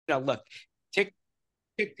look, Tik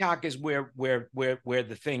TikTok is where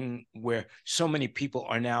the thing where so many people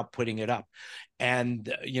are now putting it up, and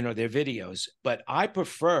their videos. But I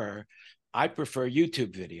prefer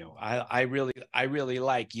YouTube video. I really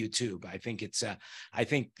like YouTube. I think I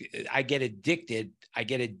think I get addicted. I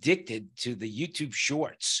get addicted to the YouTube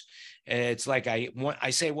shorts. It's like I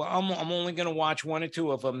say, well, I'm only going to watch one or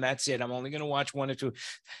two of them. That's it. I'm only going to watch one or two,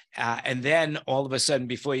 and then all of a sudden,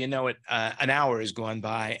 before you know it, an hour has gone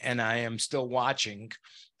by, and I am still watching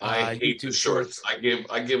I hate the YouTube shorts. shorts.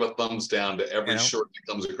 I give a thumbs down to You every know. short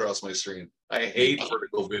that comes across my screen. I hate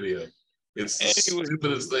vertical video. It's the Anyway,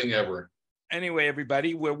 stupidest thing ever.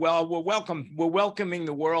 everybody, we're welcoming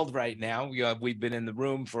the world right now. We've been in the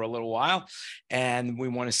room for a little while, and we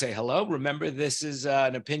want to say hello. Remember, this is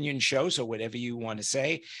an opinion show, so whatever you want to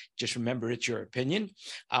say, just remember it's your opinion.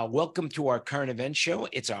 Welcome to our current event show.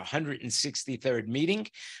 It's our 163rd meeting.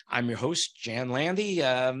 I'm your host, Jan Landy,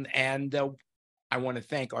 and I want to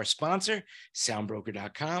thank our sponsor,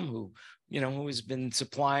 soundbroker.com, who has been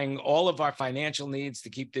supplying all of our financial needs to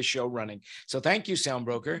keep this show running. So thank you,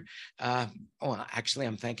 Soundbroker. Actually,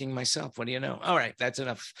 I'm thanking myself. What do you know? All right, that's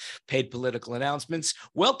enough paid political announcements.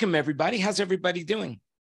 Welcome, everybody. How's everybody doing?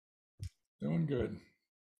 Doing good.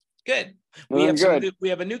 Good. We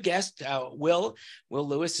have a new guest. Will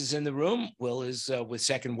Lewis is in the room. Will is with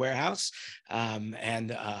Second Warehouse,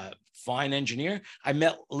 and fine engineer. I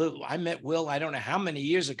met Will, I don't know how many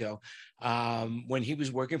years ago, when he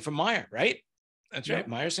was working for Meyer, right? That's right,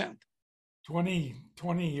 Meyer Sound. 20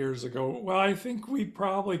 years ago. Well, I think we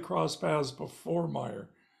probably crossed paths before Meyer.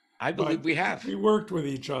 I believe we have. We worked with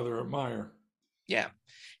each other at Meyer. Yeah.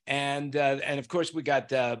 And of course, we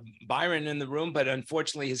got Byron in the room, but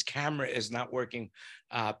unfortunately, his camera is not working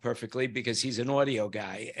perfectly because he's an audio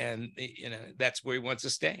guy, and that's where he wants to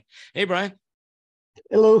stay. Hey, Brian.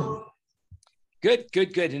 Hello. Good.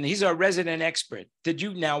 And he's our resident expert.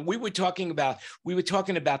 We were talking about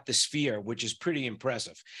the Sphere, which is pretty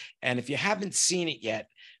impressive. And if you haven't seen it yet,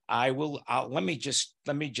 let me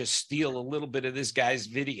just steal a little bit of this guy's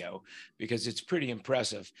video because it's pretty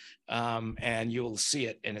impressive. And you'll see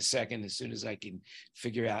it in a second as soon as I can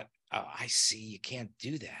figure out. Oh, I see. You can't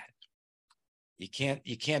do that.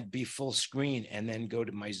 You can't be full screen and then go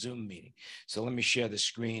to my Zoom meeting. So let me share the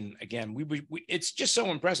screen again. It's just so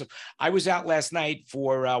impressive. I was out last night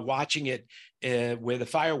for watching it where the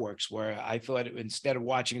fireworks were. I thought instead of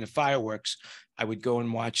watching the fireworks, I would go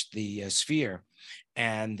and watch the Sphere.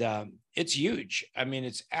 And it's huge. I mean,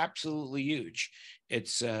 it's absolutely huge.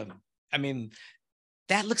 It's, that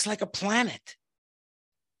looks like a planet.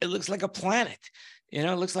 It looks like a planet. It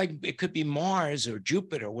looks like it could be Mars or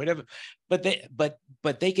Jupiter or whatever, but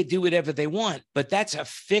they could do whatever they want. But that's a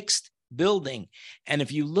fixed building. And if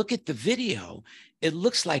you look at the video, it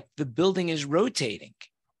looks like the building is rotating,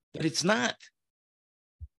 but it's not.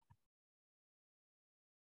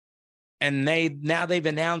 And they've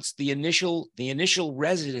announced the initial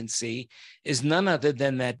residency is none other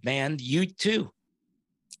than that band U2.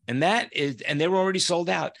 And they're already sold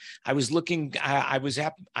out. I was looking, I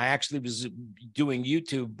actually was doing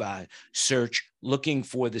YouTube search looking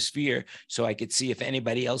for the Sphere so I could see if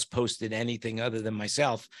anybody else posted anything other than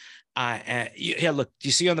myself. Yeah, look, do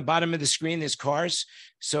you see on the bottom of the screen, there's cars?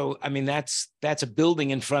 So, I mean, that's a building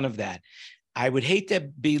in front of that. I would hate to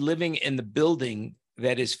be living in the building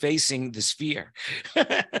that is facing the Sphere.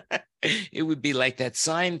 It would be like that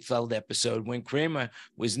Seinfeld episode when Kramer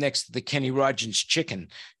was next to the Kenny Rogers chicken,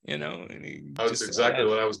 That's exactly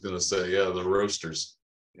what I was going to say. Yeah, the roasters.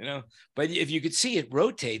 But if you could see, it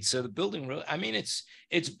rotates. So the building, I mean,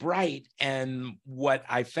 it's bright. And what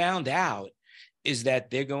I found out is that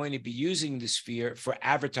they're going to be using the Sphere for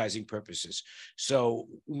advertising purposes. So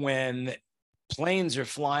when planes are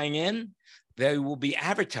flying in, they will be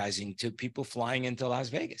advertising to people flying into Las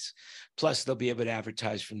Vegas. Plus, they'll be able to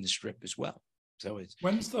advertise from the Strip as well. So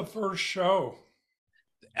when's the first show?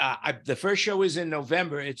 The first show is in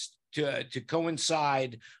November. It's to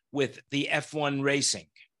coincide with the F1 racing.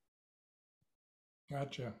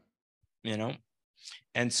 Gotcha.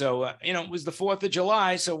 And so, it was the 4th of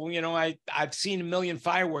July. So, I've seen a million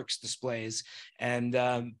fireworks displays,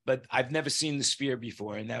 but I've never seen the Sphere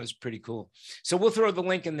before. And that was pretty cool. So we'll throw the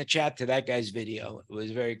link in the chat to that guy's video. It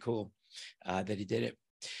was very cool that he did it.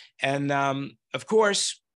 And of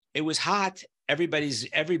course, it was hot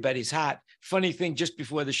everybody's hot. Funny thing, just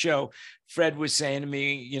before the show, Fred was saying to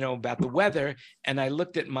me, about the weather, and I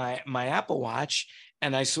looked at my Apple Watch,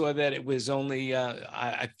 and I saw that it was only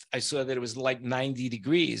I saw that it was like 90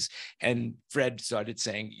 degrees, and Fred started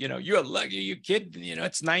saying, you're lucky, you kid,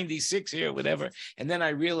 it's 96 here, whatever. And then I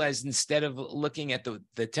realized instead of looking at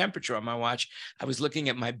the temperature on my watch, I was looking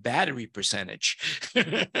at my battery percentage.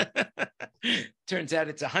 Turns out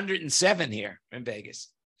it's 107 here in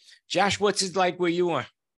Vegas. Josh, what's it like where you are?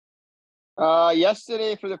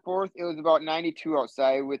 Yesterday for the 4th, it was about 92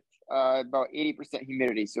 outside with about 80%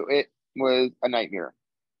 humidity. So it was a nightmare.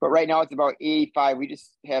 But right now it's about 85. We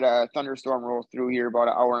just had a thunderstorm roll through here about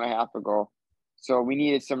an hour and a half ago. So we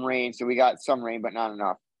needed some rain. So we got some rain, but not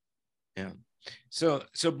enough. Yeah. So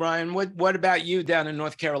Brian, what about you down in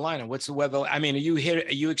North Carolina? What's the weather? I mean, are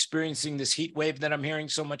you experiencing this heat wave that I'm hearing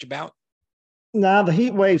so much about? No, the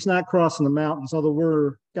heat wave's not crossing the mountains, although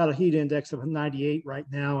we're got a heat index of 98 right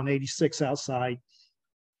now and 86 outside.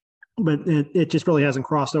 But it just really hasn't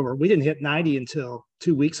crossed over. We didn't hit 90 until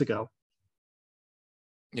 2 weeks ago.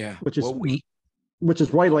 Yeah. Which is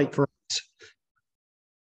way late for us.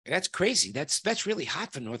 That's crazy. That's really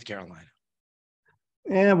hot for North Carolina.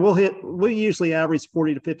 And we usually average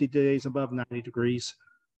 40 to 50 days above 90 degrees.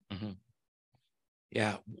 Mm-hmm.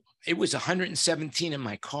 Yeah. It was 117 in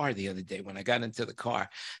my car the other day when I got into the car.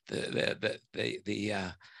 The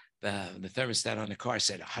thermostat on the car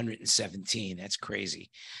said 117. That's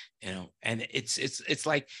crazy, And it's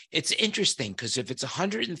like, it's interesting because if it's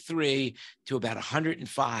 103 to about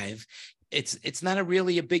 105, it's not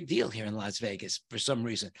really a big deal here in Las Vegas for some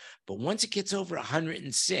reason. But once it gets over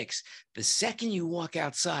 106, the second you walk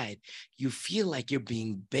outside, you feel like you're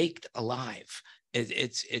being baked alive.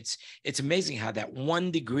 It's amazing how that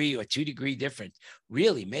 1 degree or 2 degree difference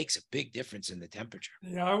really makes a big difference in the temperature.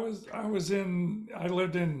 Yeah, I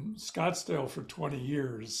lived in Scottsdale for 20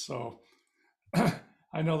 years, so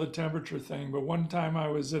I know the temperature thing. But one time I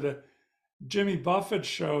was at a Jimmy Buffett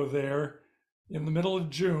show there in the middle of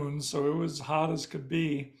June, so it was hot as could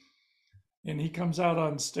be. And he comes out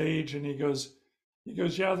on stage and he goes,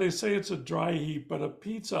 yeah, they say it's a dry heat, but a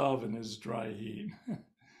pizza oven is dry heat.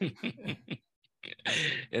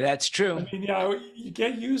 That's true. I mean, yeah, you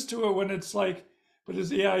get used to it when it's like, but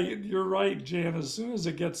you're right, Jan. As soon as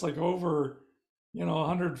it gets like over,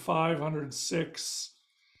 105, 106,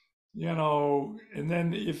 and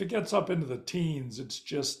then if it gets up into the teens, it's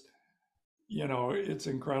just, it's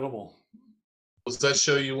incredible. Was that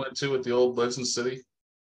show you went to at the old Legend City?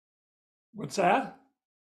 What's that?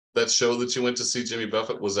 That show that you went to see Jimmy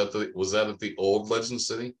Buffett, was that at the old Legend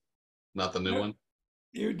City, not the new one?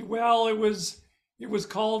 It was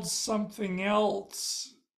called something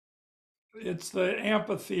else. It's the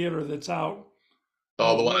amphitheater that's out.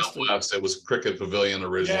 Oh, the one out west. It was Cricket Pavilion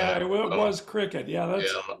originally. Yeah, it was Cricket. Yeah, I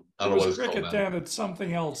don't know what it's Cricket called then. now. It's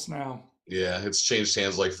something else now. Yeah, it's changed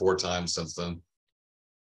hands like 4 times since then.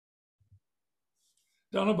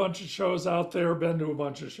 Done a bunch of shows out there. Been to a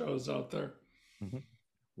bunch of shows out there. Mm-hmm.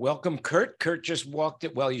 Welcome, Kurt. Kurt just walked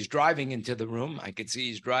it. Well, he's driving into the room. I could see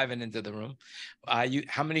he's driving into the room.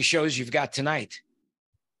 How many shows you've got tonight?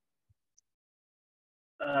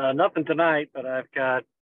 Nothing tonight, but I've got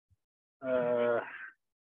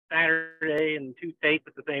Saturday and 2 states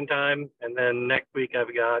at the same time, and then next week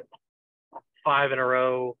I've got 5 in a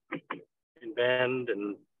row in Bend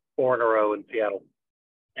and 4 in a row in Seattle,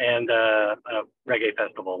 and a reggae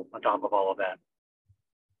festival on top of all of that.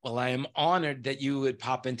 Well, I am honored that you would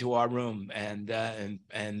pop into our room and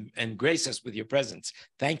grace us with your presence.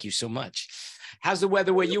 Thank you so much. How's the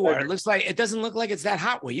weather where you are? It doesn't look like it's that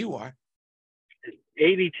hot where you are. It's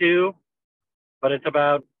 82, but it's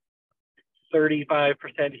about 35%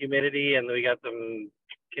 humidity, and we got some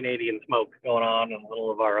Canadian smoke going on in the middle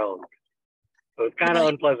of our own. So it's kind of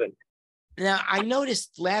unpleasant. Now, I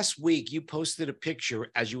noticed last week you posted a picture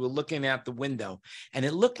as you were looking out the window, and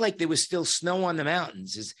it looked like there was still snow on the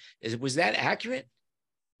mountains. Was that accurate?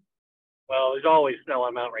 Well, there's always snow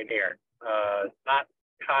on Mount Rainier. Not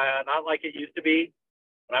like it used to be.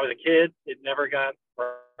 When I was a kid, it never got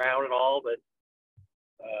brown at all, but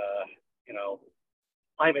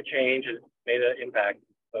climate change has made an impact.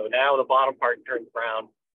 So now the bottom part turns brown,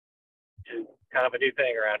 which is kind of a new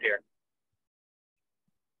thing around here.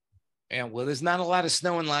 Yeah, well, there's not a lot of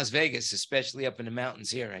snow in Las Vegas, especially up in the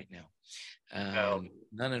mountains here right now. No.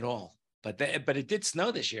 None at all. But it did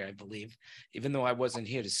snow this year, I believe, even though I wasn't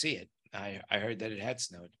here to see it. I heard that it had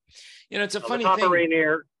snowed. It's a funny thing.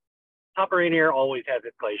 Top of Rainier always has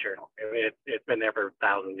its glacier. I mean, it's been there for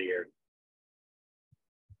thousands of years.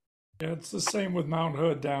 Yeah, it's the same with Mount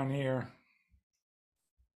Hood down here.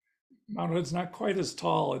 Mount Hood's not quite as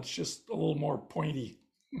tall. It's just a little more pointy.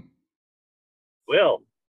 Will,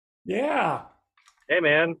 Yeah, hey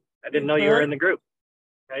man, I didn't know you were in the group.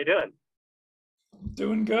 How you doing?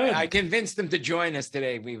 doing good. I convinced them to join us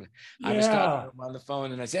today. I was talking Yeah, to them on the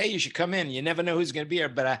phone and I said, hey, you should come in. You never know who's going to be here.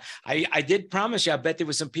 But I did promise you, I bet there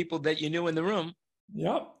was some people that you knew in the room.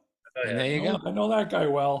 yep. Oh, And yeah. there you go. I know that guy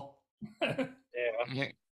well. Yeah. Yeah.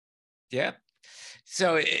 Yeah.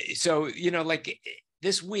 So like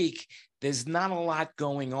this week, there's not a lot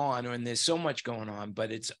going on, and there's so much going on,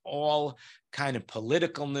 but it's all kind of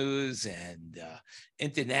political news and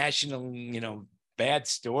international, bad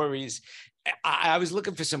stories. I was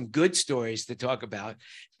looking for some good stories to talk about,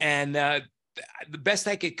 and the best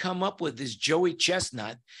I could come up with is Joey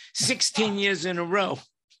Chestnut, 16 years in a row.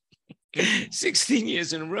 16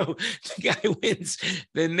 years in a row, the guy wins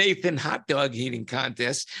the Nathan hot dog eating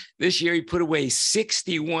contest. This year, he put away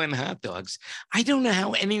 61 hot dogs. I don't know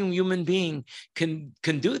how any human being can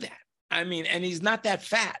do that. I mean, and he's not that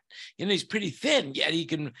fat. He's pretty thin, yet he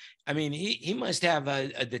can. I mean, he must have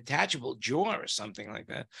a detachable jaw or something like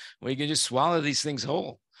that, where he can just swallow these things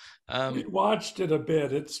whole. We watched it a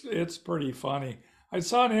bit. It's pretty funny. I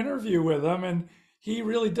saw an interview with him, and he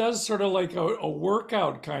really does sort of like a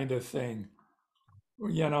workout kind of thing,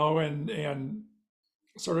 and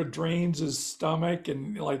sort of drains his stomach,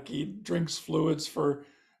 and like he drinks fluids for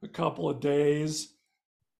a couple of days.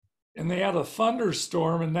 And they had a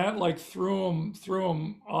thunderstorm, and that like threw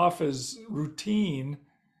him off his routine,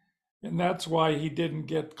 and that's why he didn't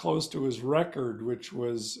get close to his record, which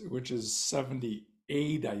is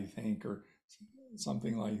 78, I think, or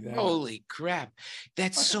something like that. Holy crap!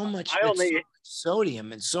 That's so much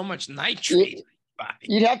sodium and so much nitrate.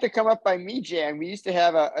 You'd have to come up by me, Jan. We used to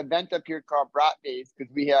have an event up here called Brat Days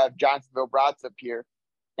because we have Johnsonville Brats up here,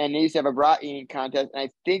 and they used to have a brat eating contest. And I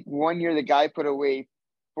think one year the guy put away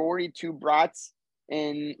 42 brats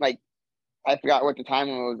in, like, I forgot what the time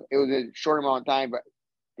was. It was a short amount of time, but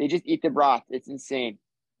they just eat the broth. It's insane.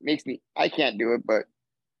 I can't do it, but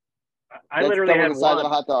I literally had the size of a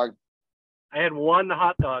hot dog. I had one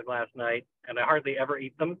hot dog last night, and I hardly ever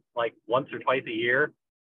eat them, like once or twice a year,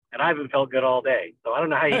 and I haven't felt good all day. So I don't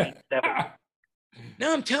know how you eat 70.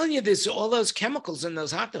 No, I'm telling you, there's all those chemicals in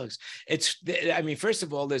those hot dogs. First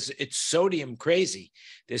of all, it's sodium crazy.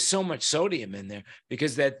 There's so much sodium in there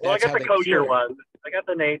because that's I got how the kosher ones. I got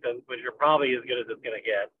the Nathan's, which are probably as good as it's going to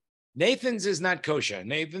get. Nathan's is not kosher.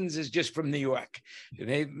 Nathan's is just from New York.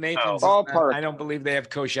 Nathan's, Ballpark. I don't believe they have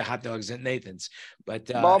kosher hot dogs at Nathan's, but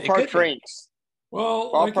Ballpark Franks.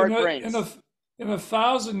 Well, Ballpark like Franks. in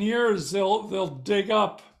 1,000 years, they'll dig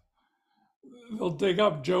up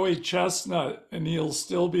Joey Chestnut, and he'll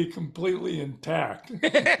still be completely intact.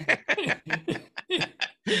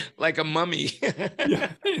 Like a mummy.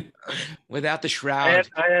 Without the shroud.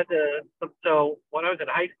 So when I was in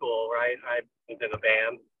high school, right, I was in a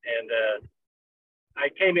band, and I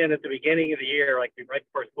came in at the beginning of the year, like right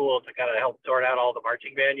before school, to kind of help sort out all the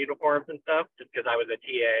marching band uniforms and stuff, just because I was a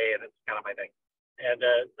TA and it's kind of my thing. And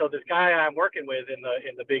so this guy I'm working with in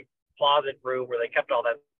the big closet room where they kept all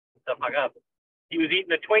that stuff hung up, he was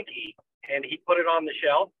eating a Twinkie and he put it on the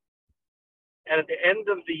shelf. And at the end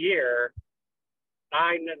of the year,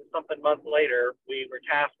 9 and something months later, we were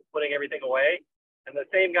tasked with putting everything away. And the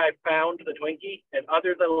same guy found the Twinkie, and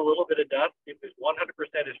other than a little bit of dust, it was 100%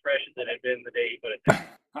 as fresh as it had been the day he put it down.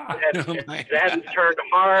 It hadn't turned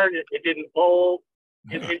hard. It didn't fold.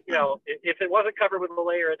 If it wasn't covered with a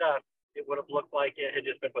layer of dust, it would have looked like it had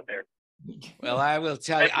just been put there. Well, I will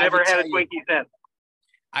tell you. I've never had a Twinkie since.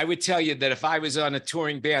 I would tell you that if I was on a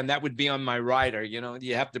touring band, that would be on my rider.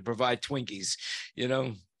 You have to provide Twinkies.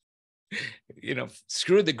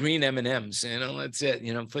 Screw the green M&Ms. That's it.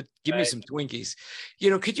 Give me some Twinkies.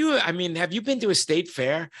 Could you? Have you been to a state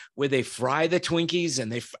fair where they fry the Twinkies and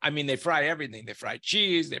they fry everything. They fry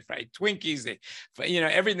cheese. They fry Twinkies.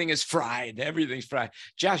 Everything is fried. Everything's fried.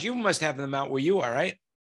 Josh, you must have them out where you are, right?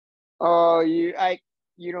 Oh, you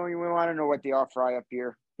don't even want to know what they all fry up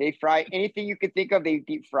here. They fry anything you could think of. They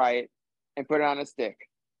deep fry it and put it on a stick.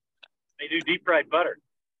 They do deep fried butter.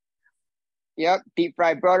 Yep, deep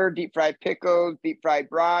fried butter, deep fried pickles, deep fried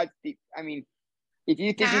brats. If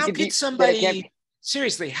you think how you could somebody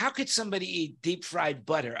seriously? How could somebody eat deep fried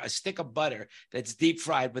butter, a stick of butter that's deep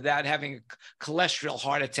fried, without having a cholesterol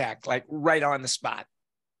heart attack, like right on the spot?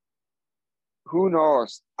 Who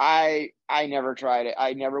knows? I never tried it.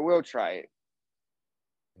 I never will try it.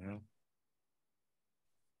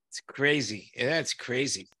 It's crazy. That's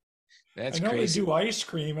crazy. That's I know crazy. They do ice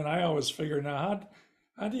cream, and I always figure, now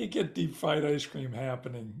how do you get deep fried ice cream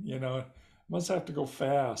happening? It must have to go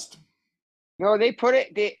fast. No, they put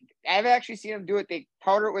it. I've actually seen them do it. They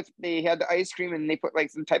powder with, they had the ice cream and they put like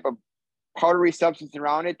some type of powdery substance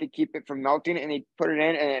around it to keep it from melting, and they put it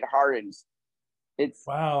in and it hardens. It's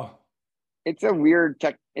Wow. it's a weird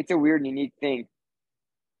unique thing.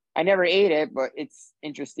 I never ate it, but it's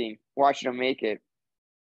interesting watching them make it.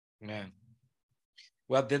 Yeah.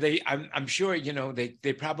 Well, did they? I'm sure you know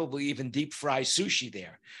they probably even deep fry sushi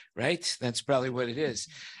there, right? That's probably what it is.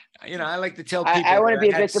 You know, I like to tell people I want to be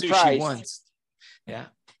a had bit sushi surprised. once. Yeah,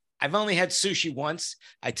 I've only had sushi once.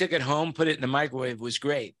 I took it home, put it in the microwave. It was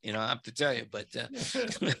great. You know, I have to tell you, but.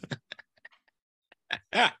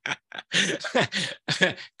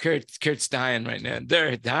 Kurt's dying right now.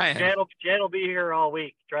 They're dying. Jan will be here all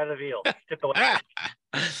week. Try the veal. Tip away.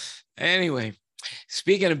 Anyway,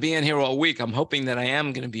 speaking of being here all week, I'm hoping that I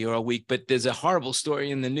am going to be here all week. But there's a horrible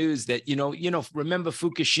story in the news that remember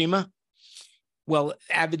Fukushima? Well,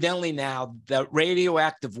 evidently now the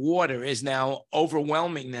radioactive water is now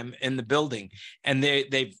overwhelming them in the building, and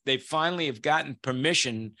they finally have gotten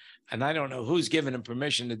permission. And I don't know who's given them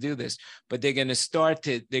permission to do this, but they're going to start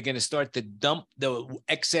to dump the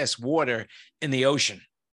excess water in the ocean.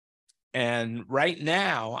 And right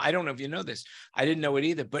now, I don't know if you know this, I didn't know it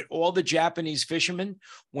either, but all the Japanese fishermen,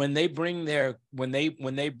 when they go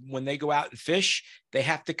out and fish, they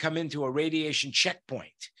have to come into a radiation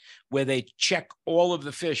checkpoint where they check all of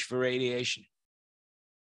the fish for radiation.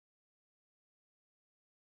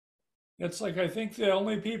 It's like, I think the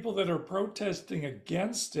only people that are protesting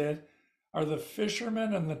against it are the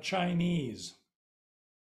fishermen and the Chinese.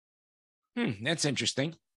 That's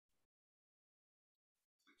interesting.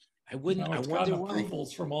 I It's wonder gotten why.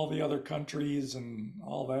 approvals from all the other countries and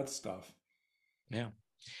all that stuff. Yeah.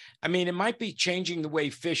 I mean, it might be changing the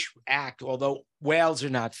way fish act, although whales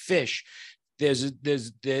are not fish. There's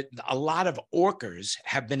a lot of orcas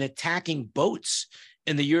have been attacking boats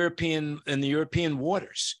in the European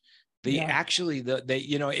waters.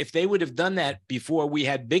 If they would have done that before we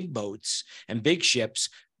had big boats and big ships,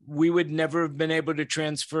 we would never have been able to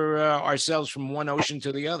transfer ourselves from one ocean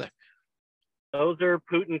to the other. Those are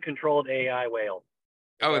Putin-controlled AI whales.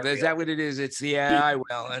 Oh, is that what it is? It's the AI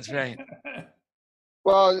whale. That's right.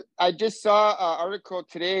 Well, I just saw an article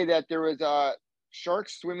today that there was a shark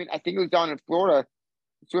swimming. I think it was down in Florida,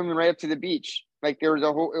 swimming right up to the beach. Like it was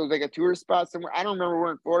like a tourist spot somewhere. I don't remember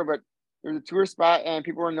where in Florida, but there was a tourist spot and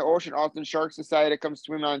people were in the ocean. All of a sudden, sharks decided to come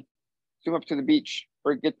swim up to the beach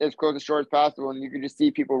or get as close to shore as possible, and you could just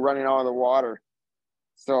see people running out of the water.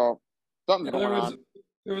 So something's going on.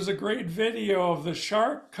 There was a great video of the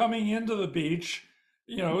shark coming into the beach.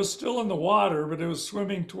 You know, it was still in the water, but it was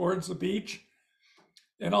swimming towards the beach.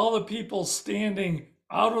 And all the people standing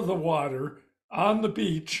out of the water on the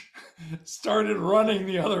beach started running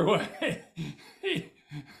the other way.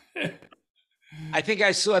 I think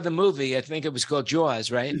I saw the movie. I think it was called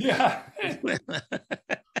Jaws, right? Yeah. Yeah,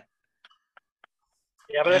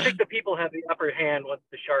 but I think the people have the upper hand once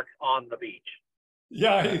the shark's on the beach.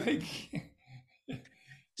 Yeah, I think.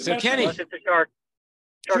 So Kenny, unless it's a shark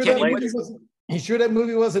You sure that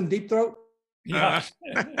movie wasn't Deep Throat? Yeah.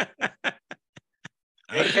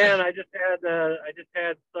 Hey Ken, I just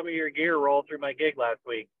had some of your gear roll through my gig last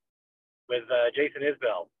week with Jason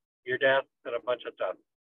Isbell, your desk, and a bunch of stuff.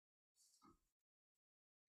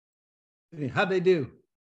 How'd they do?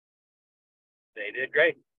 They did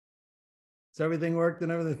great. So everything worked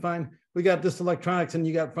and everything's fine. We got this electronics and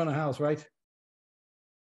you got front of house, right?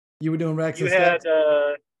 You were doing racks You and had stacks?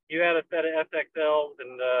 you had a set of FXLs,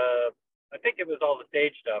 and I think it was all the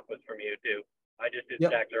stage stuff was from you too. I just did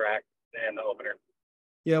stack the rack and the opener.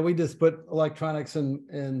 Yeah, we just put electronics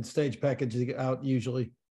and stage packages out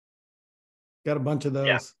usually. Got a bunch of those.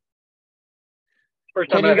 Yeah.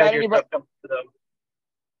 First time I've had your stuff come to them.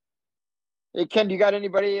 Hey Ken, do you got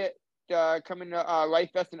anybody coming to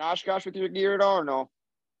Life Fest in Oshkosh with your gear at all, or no?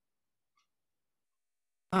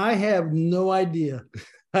 I have no idea.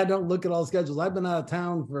 I don't look at all schedules. I've been out of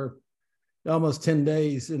town for almost 10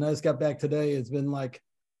 days, and I just got back today. It's been like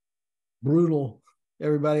brutal.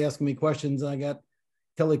 Everybody asking me questions. I got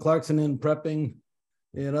Kelly Clarkson in prepping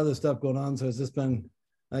and other stuff going on. So it's just been,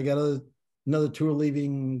 I got another tour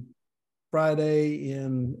leaving Friday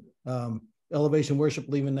and Elevation Worship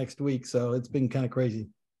leaving next week. So it's been kind of crazy.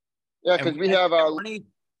 Yeah, because we have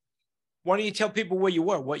why don't you tell people where you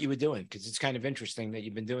were, what you were doing? Because it's kind of interesting that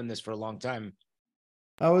you've been doing this for a long time.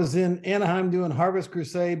 I was in Anaheim doing Harvest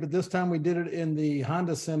Crusade, but this time we did it in the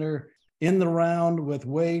Honda Center in the round with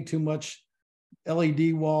way too much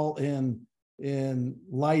LED wall and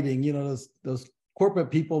lighting. You know, those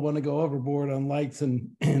corporate people want to go overboard on lights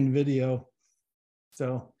and video.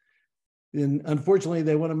 So And unfortunately,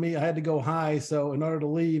 they wanted me, I had to go high. So in order to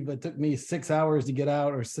leave, it took me 6 hours to get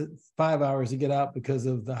out, or 5 hours to get out because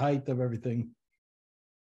of the height of everything.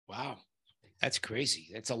 Wow. That's crazy.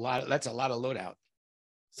 That's a lot of loadout.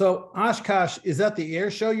 So Oshkosh, is that the air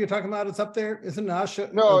show you're talking about? It's up there, isn't it?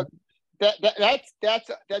 Oshkosh? No, that's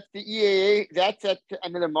the EAA. That's at the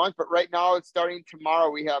end of the month. But right now, it's starting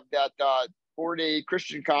tomorrow. We have that 4-day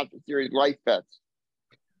Christian conference series, Life Fest.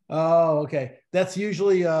 Oh, okay. That's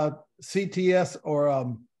usually CTS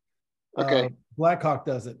or Okay. Blackhawk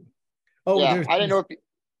does it. Oh, yeah, I didn't know if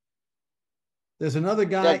there's another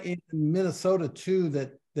guy in Minnesota too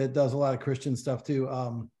that does a lot of Christian stuff too.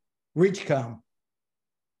 Reachcom.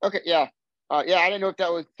 Okay, yeah. I didn't know if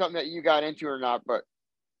that was something that you got into or not, but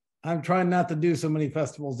I'm trying not to do so many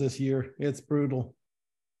festivals this year. It's brutal.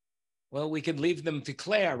 Well, we could leave them to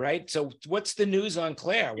Claire, right? So what's the news on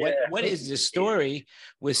Claire? Yeah. What is the story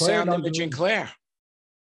with Claire Sound don't Image do and it. Claire?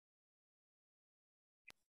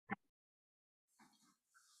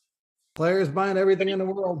 Claire is buying everything in the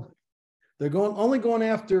world. They're only going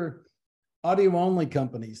after audio only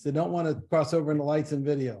companies. They don't want to cross over into lights and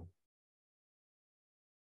video.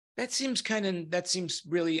 That seems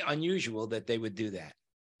really unusual that they would do that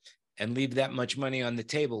and leave that much money on the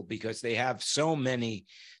table, because they have so many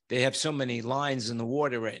lines in the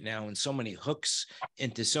water right now and so many hooks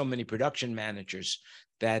into so many production managers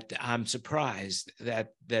that I'm surprised that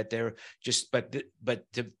they're just, but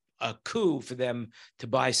to a coup for them to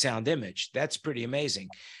buy Sound Image. That's pretty amazing.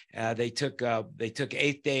 They took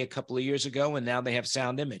 8th Day a couple of years ago, and now they have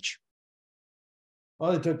Sound Image.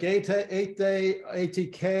 Well, they took 8th Day,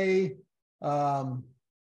 ATK,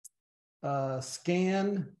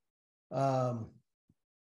 Scan. What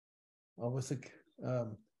was it?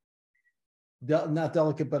 Not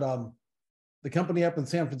Delicate, but the company up in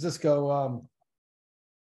San Francisco.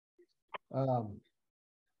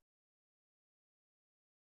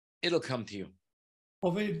 It'll come to you.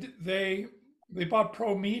 Well, they bought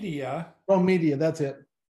Pro Media. Pro Media, that's it.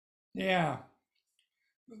 Yeah.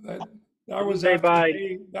 That was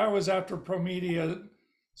after Pro Media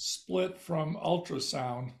split from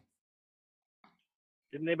Ultrasound.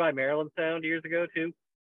 Didn't they buy Maryland Sound years ago too?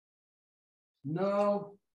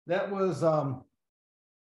 No, that was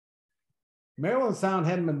Maryland Sound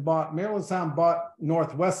hadn't been bought. Maryland Sound bought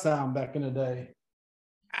Northwest Sound back in the day.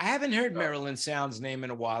 I haven't heard Maryland Sound's name in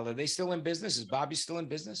a while. Are they still in business? Is Bobby still in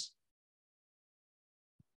business?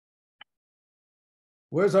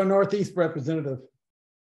 Where's our Northeast representative?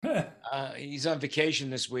 He's on vacation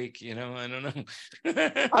this week. I don't know.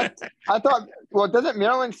 I thought, well, doesn't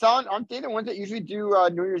Maryland Sound, aren't they the ones that usually do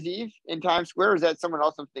New Year's Eve in Times Square? Or is that someone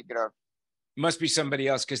else I'm thinking of? Must be somebody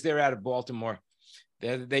else, because they're out of Baltimore.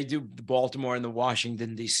 They do Baltimore and the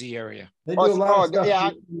Washington, D.C. area. They do a lot of stuff yeah.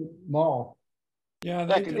 in the mall. Yeah,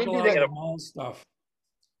 they did a lot of mall stuff.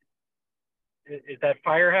 Is that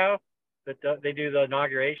Firehouse that they do the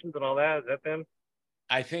inaugurations and all that? Is that them?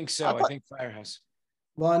 I think so. I think Firehouse.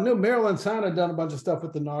 Well, I knew Maryland Sound had done a bunch of stuff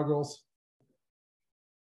with the inaugurals.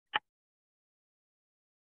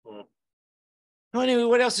 Well, anyway,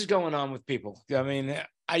 what else is going on with people? I mean,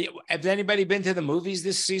 has anybody been to the movies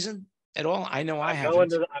this season at all? I know I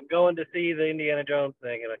haven't. I'm going to see the Indiana Jones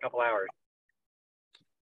thing in a couple hours.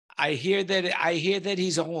 I hear that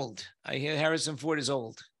he's old. I hear Harrison Ford is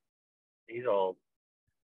old. He's old.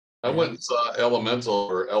 I went and saw Elemental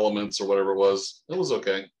or Elements or whatever it was. It was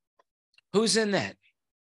okay. Who's in that?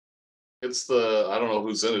 It's I don't know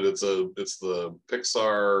who's in it. It's the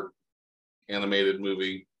Pixar animated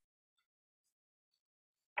movie.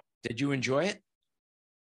 Did you enjoy it?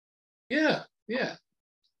 Yeah. Disney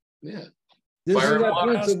Fire and got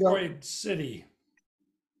Water. plenty of- Asteroid City.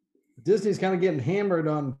 Disney's kind of getting hammered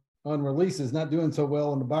on releases, not doing so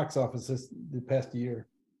well in the box office the past year.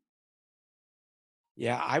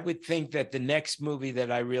 Yeah, I would think that the next movie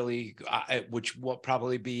that I really, which will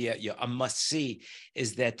probably be a must see,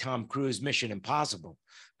 is that Tom Cruise Mission Impossible.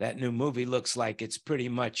 That new movie looks like it's pretty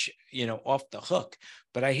much, off the hook.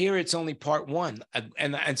 But I hear it's only part one,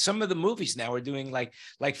 and some of the movies now are doing like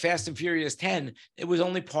Fast and Furious 10. It was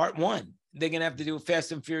only part one. They're gonna have to do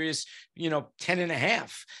Fast and Furious, 10 and a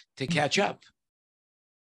half to catch up.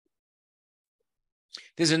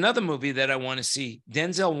 There's another movie that I want to see,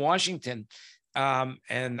 Denzel Washington.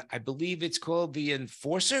 And I believe it's called The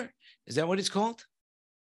Enforcer. Is that what it's called?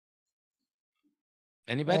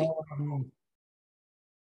 Anybody?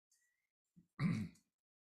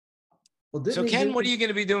 Well, So Ken, what are you going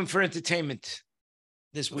to be doing for entertainment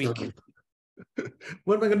this week?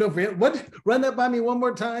 What am I going to do for you? What? Run that by me one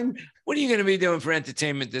more time. What are you going to be doing for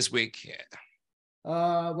entertainment this week?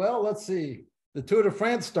 Well, let's see. The Tour de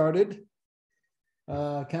France started.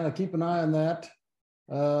 kind of keep an eye on that.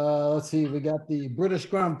 Let's see, we got the British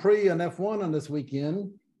Grand Prix on F1 on this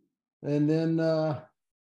weekend. And then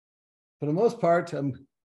for the most part, I'm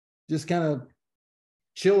just kind of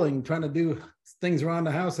chilling, trying to do things around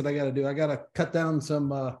the house that I got to do. I got to cut down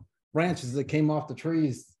some branches that came off the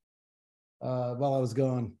trees while I was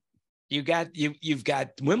gone. You've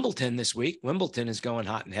got Wimbledon this week. Wimbledon is going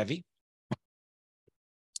hot and heavy.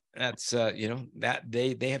 That's that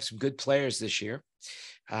they have some good players this year.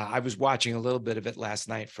 I was watching a little bit of it last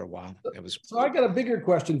night for a while. It was so I got a bigger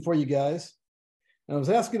question for you guys. And I was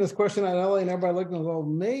asking this question at LA, and everybody looked and go,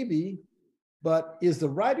 maybe, but is the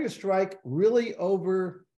writer's strike really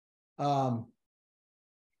over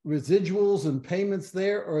residuals and payments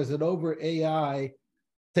there, or is it over AI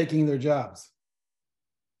taking their jobs?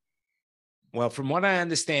 Well, from what I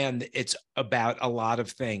understand, it's about a lot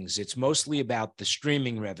of things. It's mostly about the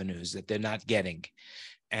streaming revenues that they're not getting,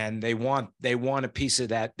 and they want a piece of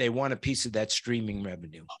that. They want a piece of that streaming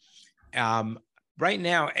revenue. Right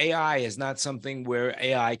now, AI is not something where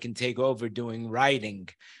AI can take over doing writing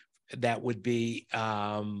that would be,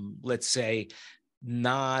 let's say,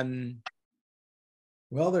 they're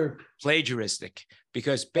plagiaristic,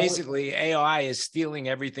 because basically AI is stealing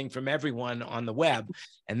everything from everyone on the web,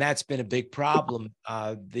 and that's been a big problem.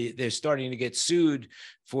 They're starting to get sued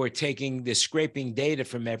for scraping data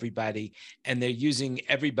from everybody, and they're using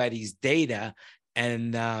everybody's data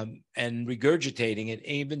and regurgitating it,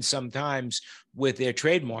 even sometimes with their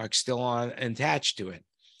trademarks still attached to it.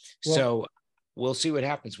 Well, so we'll see what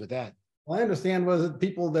happens with that. I understand was it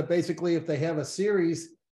people that basically, if they have a series,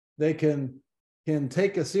 they can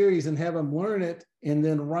take a series and have them learn it and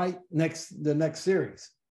then write the next series.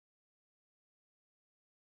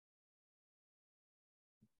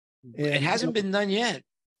 It hasn't been done yet.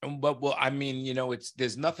 But well, I mean,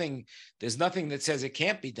 there's nothing that says it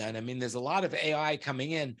can't be done. I mean, there's a lot of AI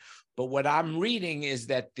coming in, but what I'm reading is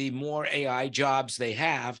that the more AI jobs they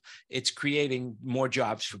have, it's creating more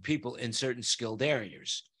jobs for people in certain skilled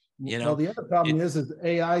areas. Well, the other problem is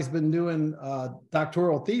AI's been doing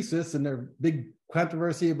doctoral thesis, and there's big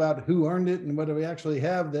controversy about who earned it and whether we actually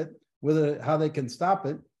have that, how they can stop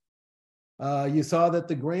it. You saw that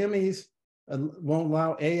the Grammys won't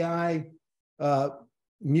allow AI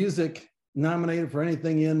music nominated for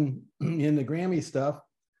anything in the Grammy stuff,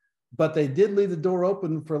 but they did leave the door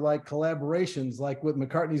open for like collaborations, like what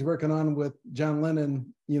McCartney's working on with John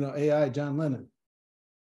Lennon, AI John Lennon.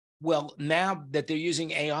 Well, now that they're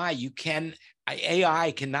using AI,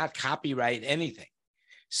 AI cannot copyright anything.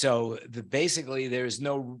 So basically there's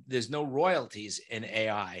no royalties in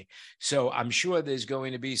AI. So I'm sure there's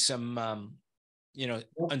going to be some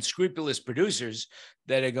unscrupulous producers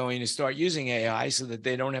that are going to start using AI so that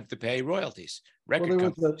they don't have to pay royalties.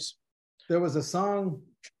 There was a song,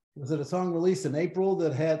 was it a song released in April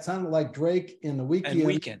that sounded like Drake in The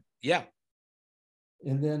Weeknd? Yeah.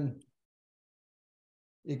 And then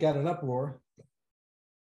it got an uproar.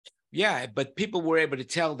 Yeah, but people were able to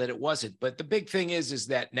tell that it wasn't. But the big thing is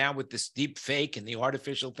that now with this deep fake and the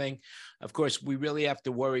artificial thing, of course, we really have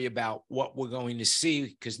to worry about what we're going to see,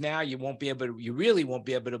 because now you really won't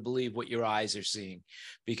be able to believe what your eyes are seeing,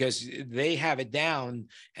 because they have it down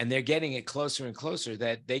and they're getting it closer and closer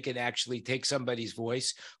that they can actually take somebody's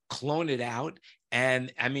voice, clone it out.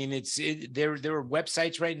 And I mean, there are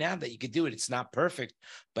websites right now that you could do it. It's not perfect,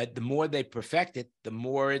 but the more they perfect it, the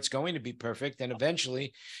more it's going to be perfect. And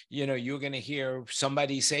eventually, you're going to hear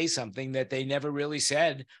somebody say something that they never really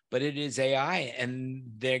said, but it is AI, and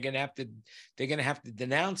they're going to have to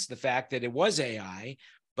denounce the fact that it was AI.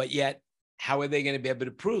 But yet, how are they going to be able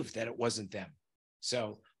to prove that it wasn't them?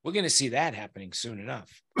 So we're going to see that happening soon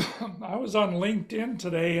enough. I was on LinkedIn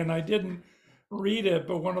today, and I didn't read it,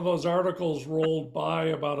 but one of those articles rolled by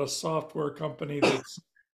about a software company that's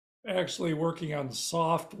actually working on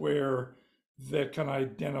software that can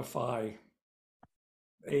identify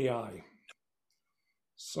AI.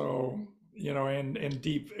 So, and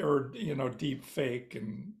deep fake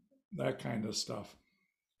and that kind of stuff.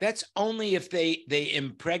 That's only if they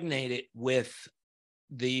impregnate it with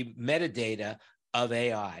the metadata of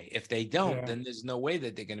AI. If they don't, then there's no way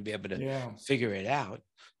that they're going to be able to figure it out.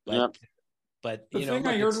 But the thing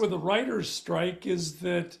I heard with the writers' strike is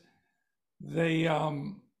that they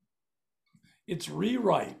it's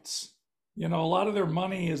rewrites. A lot of their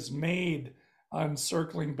money is made on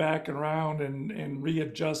circling back and around and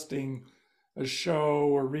readjusting a show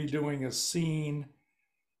or redoing a scene.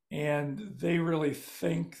 And they really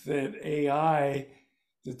think that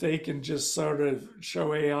that they can just sort of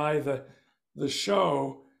show AI the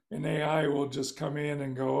show, and AI will just come in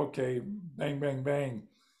and go, okay, bang, bang, bang,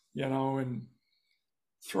 and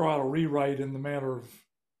throw out a rewrite in the matter of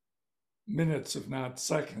minutes, if not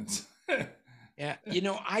seconds. Yeah,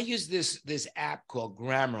 I use this app called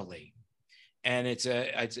Grammarly, and it's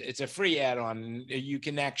a free add-on. You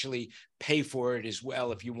can actually pay for it as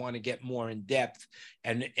well if you want to get more in depth,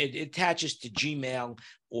 and it attaches to Gmail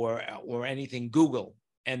or anything Google.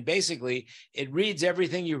 And basically, it reads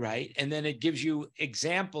everything you write, and then it gives you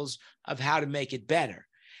examples of how to make it better.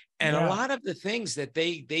 And a lot of the things that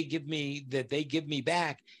they give me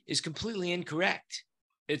back is completely incorrect.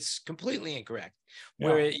 It's completely incorrect.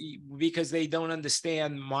 Because they don't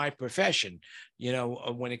understand my profession,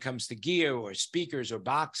 when it comes to gear or speakers or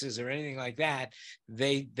boxes or anything like that,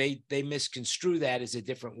 they misconstrue that as a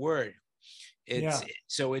different word.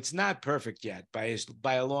 So it's not perfect yet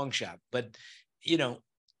by a long shot, but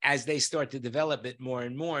as they start to develop it more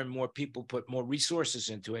and more people put more resources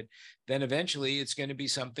into it, then eventually it's going to be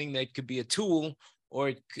something that could be a tool,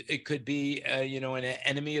 or it could be an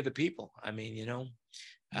enemy of the people. I mean,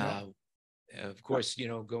 of course,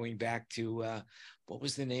 going back to what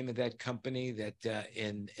was the name of that company that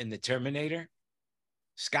in the Terminator?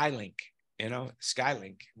 Skylink.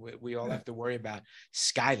 Skylink. We all have to worry about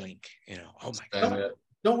Skylink. Oh my God!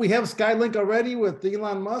 Don't we have Skylink already with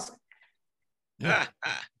Elon Musk? Yeah.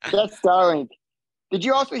 That's Starlink. Did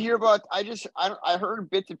you also hear about? I heard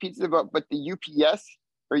bits and pieces about, but the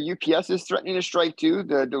UPS is threatening to strike too.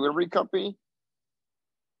 The delivery company.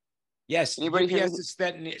 Yes, UPS is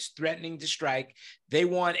threatening to strike. They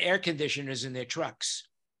want air conditioners in their trucks,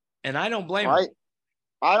 and I don't blame them.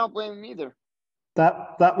 I don't blame them either.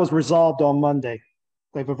 That was resolved on Monday.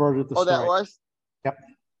 They've averted the strike. Oh, that was? Yep.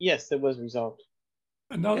 Yes, it was resolved.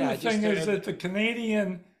 Another thing is that the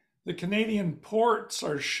Canadian ports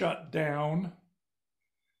are shut down,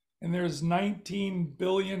 and there's $19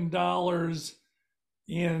 billion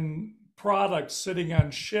in products sitting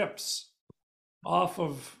on ships off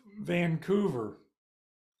of Vancouver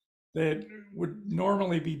that would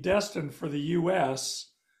normally be destined for the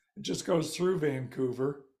US. It just goes through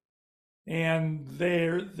Vancouver, and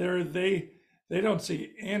they don't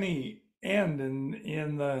see any end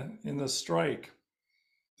in the strike.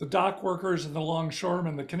 The dock workers and the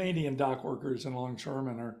longshoremen, the Canadian dock workers and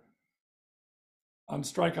longshoremen, are on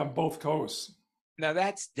strike on both coasts. Now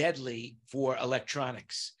that's deadly for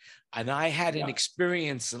electronics. And I had an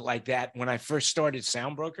experience like that when I first started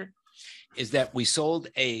Soundbroker, is that we sold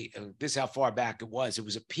this is how far back it was a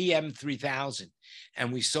PM3000,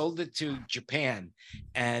 and we sold it to Japan,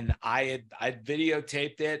 and I'd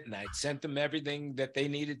videotaped it, and I'd sent them everything that they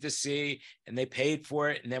needed to see, and they paid for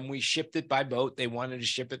it, and then we shipped it by boat. They wanted to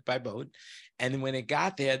ship it by boat, and when it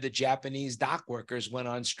got there, the Japanese dock workers went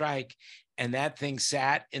on strike, and that thing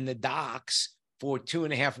sat in the docks for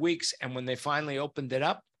 2.5 weeks, and when they finally opened it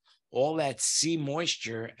up, all that sea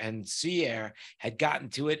moisture and sea air had gotten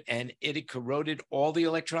to it, and it had corroded all the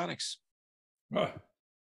electronics. Well,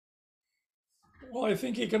 I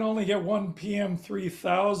think you can only get one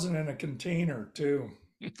PM3000 in a container too.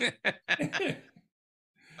 That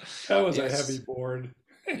was a heavy board.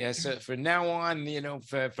 Yeah, so from now on,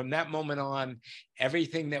 from that moment on,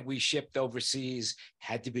 everything that we shipped overseas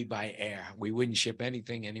had to be by air. We wouldn't ship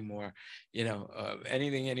anything anymore,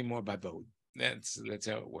 anything anymore by boat. That's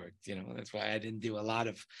how it worked. That's why I didn't do a lot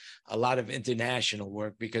of international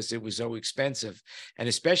work, because it was so expensive, and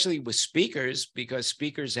especially with speakers, because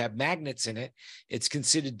speakers have magnets in it. It's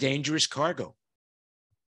considered dangerous cargo.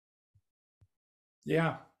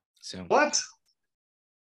 Yeah. So what?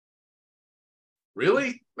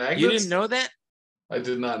 Really? Magnets? You didn't know that? I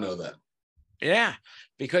did not know that. Yeah,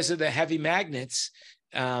 because of the heavy magnets,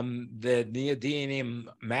 the neodymium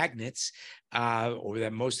magnets, or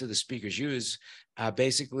that most of the speakers use,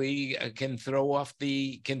 basically can throw off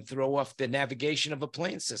the navigation of a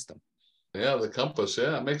plane system. Yeah, the compass.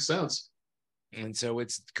 Yeah, it makes sense. And so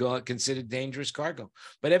it's considered dangerous cargo.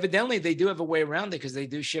 But evidently, they do have a way around it, because they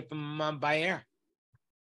do ship them by air.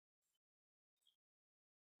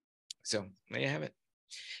 So there you have it.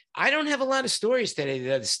 I don't have a lot of stories today.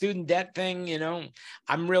 The student debt thing,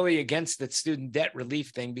 I'm really against the student debt relief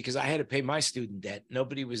thing, because I had to pay my student debt.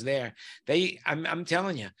 Nobody was there. I'm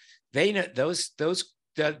telling you, they know those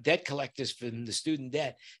debt collectors from the student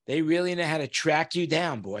debt. They really know how to track you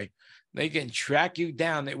down, boy. They can track you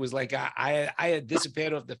down. It was like I had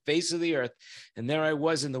disappeared off the face of the earth, and there I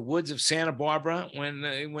was in the woods of Santa Barbara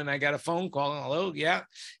when I got a phone call. Hello, yeah,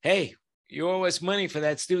 hey, you owe us money for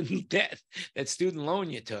that student debt, that student loan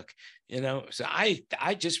you took. So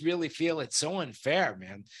I just really feel it's so unfair,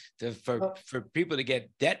 man, for people to get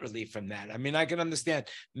debt relief from that. I mean, I can understand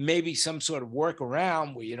maybe some sort of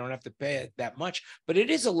workaround where you don't have to pay it that much, but it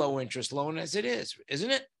is a low interest loan as it is,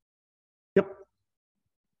 isn't it? Yep.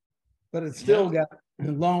 but it's still Yeah.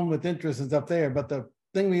 got loan with interest and stuff there. But the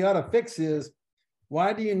thing we ought to fix is,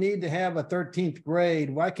 why do you need to have a 13th grade?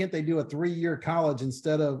 Why can't they do a 3-year college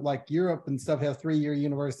instead of, like Europe and stuff have 3-year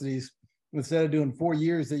universities, instead of doing 4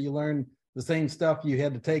 years that you learn the same stuff you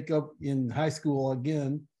had to take up in high school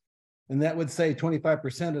again? And that would save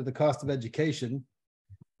 25% of the cost of education.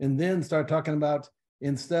 And then start talking about,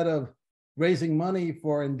 instead of raising money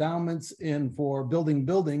for endowments and for building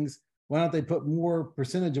buildings, why don't they put more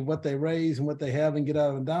percentage of what they raise and what they have and get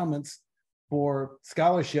out of endowments for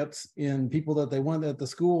scholarships in people that they want at the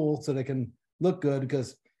school so they can look good?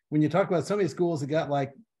 Because when you talk about some of these schools that got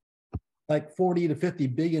like 40 to 50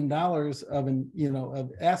 billion dollars of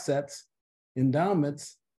assets,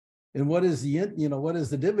 endowments, and what is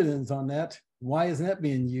the dividends on that? Why isn't that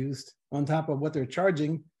being used on top of what they're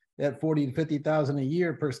charging at 40 to 50,000 a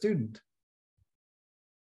year per student?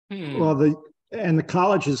 Well, the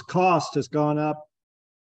college's cost has gone up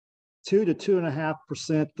 2 to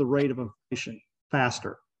 2.5% the rate of inflation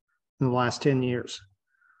faster in the last 10 years.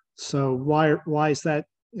 So why is that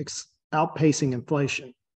outpacing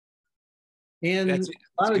inflation? And That's a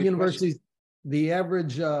lot a of good universities, the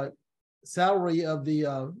average salary of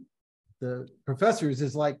the professors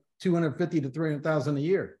is like 250 to 300,000 a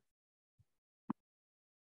year.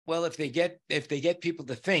 Well, if they get people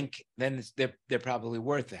to think, then they're probably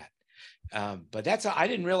worth that. But I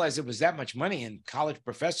didn't realize it was that much money in college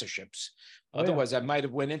professorships. Otherwise, I might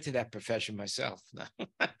have went into that profession myself.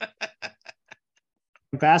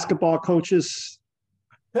 Basketball coaches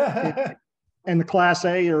in the Class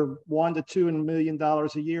A are $1 to $2 million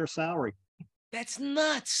a year salary. That's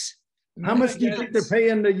nuts. How much do you think they're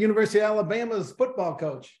paying the University of Alabama's football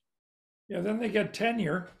coach? Yeah, then they get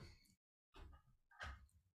tenure.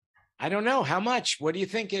 I don't know how much. What do you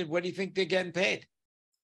think? What do you think they're getting paid?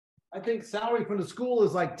 I think salary from the school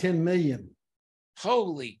is like 10 million.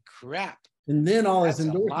 Holy crap! And then all his That's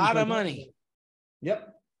a endorsements. lot of money.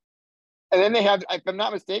 Yep. And then they have, if I'm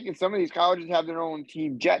not mistaken, some of these colleges have their own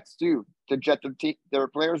team jets too, to jet their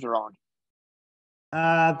players around.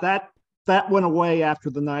 That went away after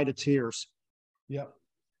the Night of Tears. Yep.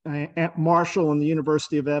 At Marshall and the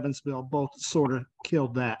University of Evansville both sort of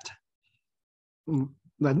killed that.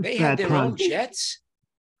 They had their own jets.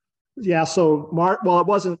 Yeah, so well, it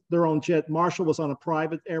wasn't their own jet. Marshall was on a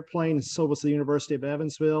private airplane, and so was the University of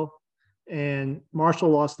Evansville. And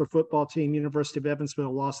Marshall lost their football team. University of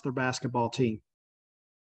Evansville lost their basketball team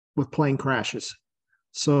with plane crashes.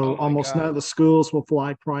 So almost none of the schools will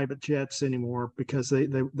fly private jets anymore because they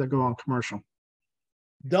go on commercial.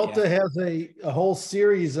 Delta has a whole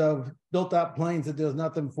series of built-out planes that does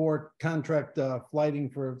nothing for contract flighting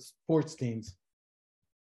for sports teams.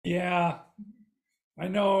 Yeah, I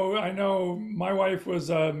know. My wife was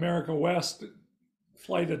a America West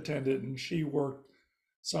flight attendant, and she worked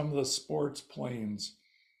some of the sports planes,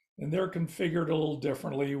 and they're configured a little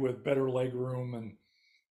differently with better leg room and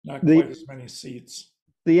not quite as many seats.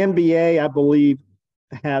 The NBA, I believe,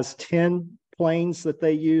 has 10 planes that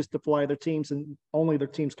they use to fly their teams, and only their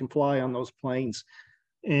teams can fly on those planes.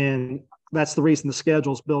 And that's the reason the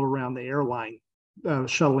schedule is built around the airline,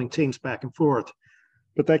 shuttling teams back and forth.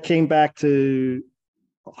 But that came back to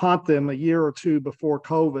haunt them a year or two before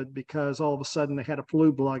COVID, because all of a sudden they had a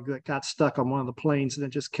flu bug that got stuck on one of the planes, and it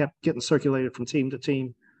just kept getting circulated from team to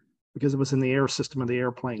team because it was in the air system of the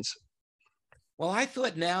airplanes. Well, I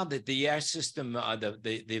thought now that the air system,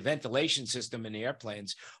 the ventilation system in the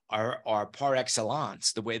airplanes are par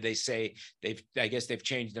excellence. The way they say I guess they've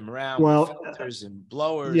changed them around. Well, with filters and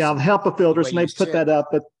blowers. Yeah, the HEPA filters, and they put sit. that up.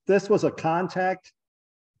 But this was a contact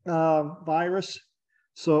virus,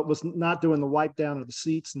 so it was not doing the wipe down of the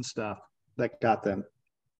seats and stuff that got them.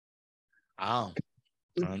 Oh,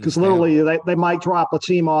 because literally they might drop a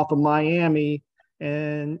team off of Miami,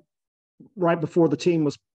 and right before the team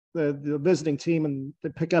was the visiting team, and they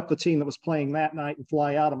pick up the team that was playing that night and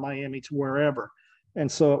fly out of Miami to wherever.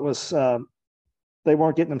 And so it was, they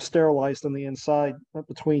weren't getting them sterilized on the inside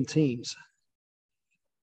between teams.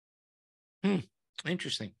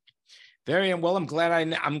 Interesting. Very well. I'm glad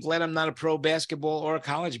I'm not a pro basketball or a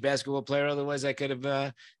college basketball player. Otherwise, I could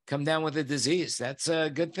have come down with a disease. That's a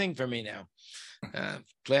good thing for me now.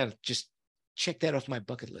 Glad just check that off my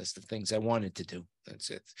bucket list of things I wanted to do. That's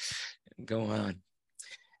it. Go on.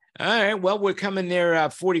 All right. Well, we're coming near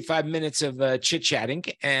 45 minutes of chit-chatting.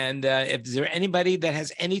 And if there anybody that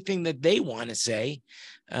has anything that they want to say,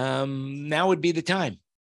 now would be the time.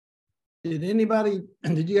 Did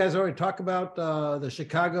you guys already talk about the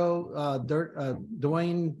Chicago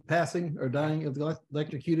Dwayne passing or dying of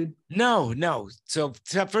electrocuted? No. So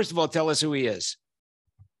first of all, tell us who he is.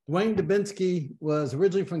 Dwayne Dubinsky was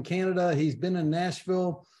originally from Canada. He's been in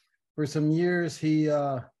Nashville for some years. He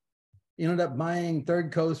ended up buying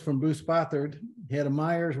Third Coast from Bruce Spothard. He had a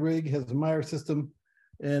Myers rig, has a Myers system,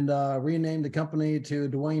 and renamed the company to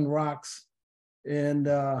Dwayne Rocks. And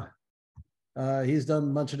he's done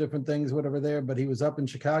a bunch of different things, whatever there, but he was up in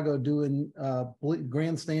Chicago doing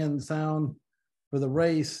grandstand sound for the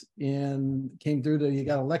race and came through he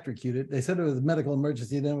got electrocuted. They said it was a medical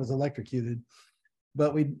emergency, then it was electrocuted.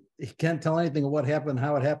 But he can't tell anything of what happened,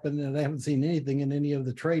 how it happened, and I haven't seen anything in any of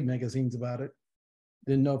the trade magazines about it.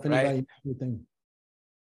 Didn't know if anybody knew anything.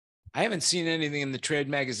 I haven't seen anything in the trade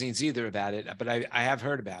magazines either about it, but I have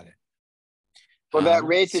heard about it. Well, that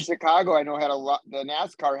race in Chicago, I know had a lot. The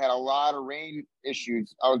NASCAR had a lot of rain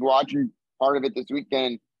issues. I was watching part of it this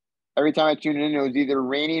weekend. Every time I tuned in, it was either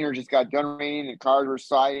raining or just got done raining, and cars were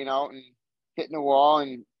sliding out and hitting the wall,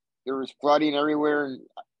 and there was flooding everywhere. And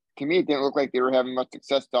to me, it didn't look like they were having much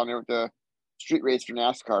success down there with the street race for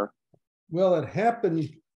NASCAR. Well, it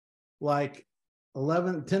happened like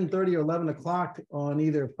 10:30 or 11 o'clock on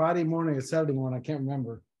either Friday morning or Saturday morning. I can't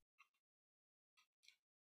remember.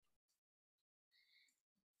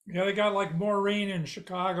 Yeah, they got like more rain in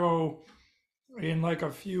Chicago in like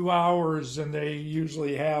a few hours than they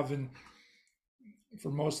usually have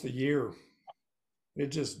for most of the year. It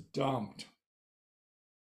just dumped.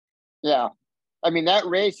 Yeah. I mean, that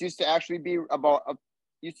race used to actually be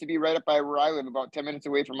used to be right up by where I live, about 10 minutes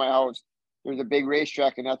away from my house. There's a big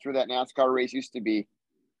racetrack, and that's where that NASCAR race used to be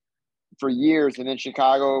for years. And then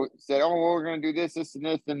Chicago said, oh, well, we're going to do this, this, and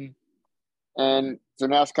this. And so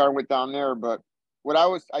NASCAR went down there. But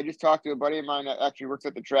I just talked to a buddy of mine that actually works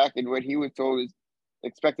at the track, and what he was told is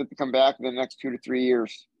expected to come back in the next 2 to 3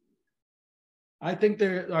 years. I think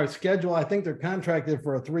they're contracted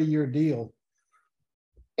for a 3-year deal.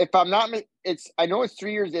 If I'm not, I know it's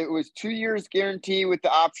 3 years. It was 2 years guarantee with the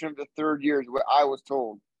option of the third year is what I was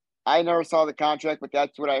told. I never saw the contract, but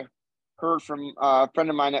that's what I heard from a friend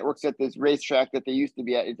of mine that works at this racetrack that they used to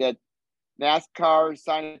be at, is that NASCAR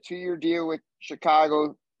signed a 2-year deal with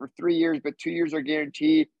Chicago for 3 years, but 2 years are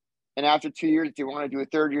guaranteed. And after 2 years, if they want to do a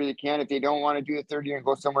third year, they can. If they don't want to do the third year and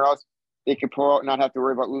go somewhere else, they can pull out and not have to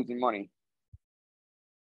worry about losing money.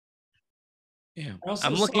 Yeah,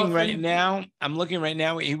 I'm looking right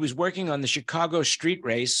now. He was working on the Chicago street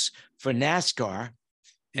race for NASCAR.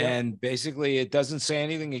 Yep. And basically it doesn't say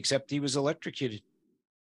anything except he was electrocuted.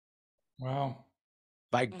 Wow.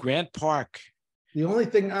 By Grant Park. The only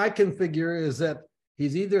thing I can figure is that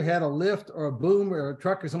he's either had a lift or a boom or a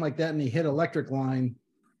truck or something like that, and he hit electric line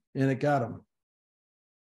and it got him.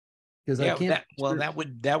 Because I can't.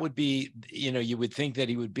 That would be, you would think that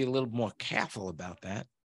he would be a little more careful about that.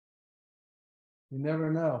 You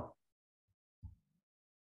never know.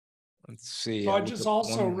 Let's see. So I just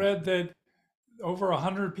also read that over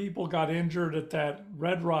 100 people got injured at that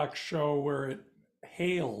Red Rock show where it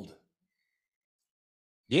hailed.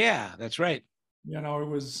 Yeah, that's right. It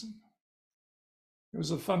was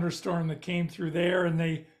a thunderstorm that came through there, and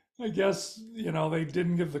I guess, they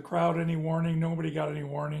didn't give the crowd any warning. Nobody got any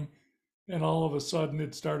warning. And all of a sudden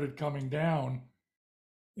it started coming down.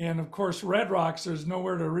 And of course, Red Rocks, there's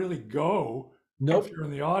nowhere to really go. Nope. If you're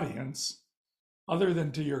in the audience, other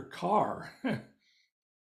than to your car.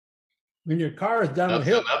 When your car is down the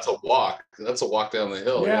hill. That's a walk. That's a walk down the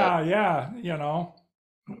hill. Yeah.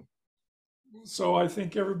 So I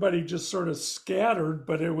think everybody just sort of scattered,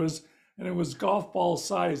 but it was golf ball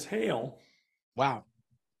size hail. Wow.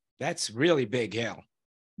 That's really big hail.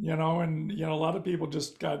 And a lot of people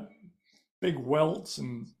just got big welts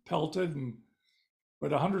and pelted, but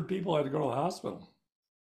 100 people had to go to the hospital.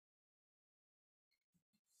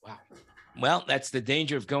 Wow. Well, that's the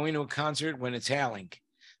danger of going to a concert when it's hailing.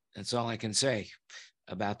 That's all I can say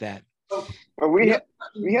about that. Well, we had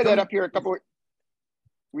that up here a couple of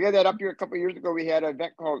years ago. We had an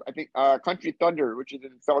event called, I think, Country Thunder, which is in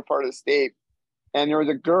the south part of the state. And there was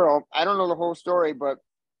a girl, I don't know the whole story, but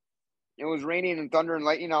it was raining and thunder and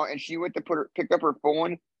lightning out, and she went to pick up her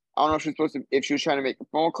phone. I don't know if she was trying to make a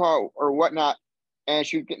phone call or whatnot. And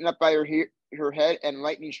she was getting up by her head, and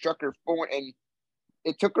lightning struck her phone, and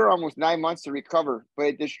it took her almost 9 months to recover, but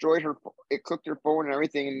it destroyed her. It cooked her phone and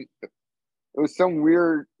everything. And it was some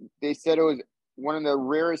weird. They said it was one of the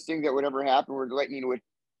rarest things that would ever happen, where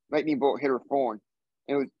lightning bolt hit her phone.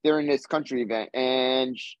 And it was during this country event,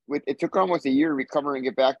 and it took her almost a year to recover and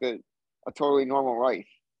get back to a totally normal life.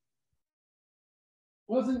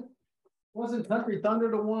 Wasn't Country Thunder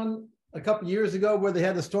the one a couple years ago where they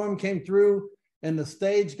had the storm came through? And the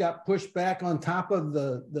stage got pushed back on top of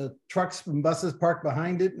the trucks and buses parked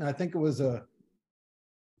behind it. And I think it was what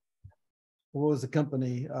was the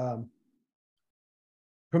company?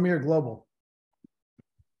 Premier Global.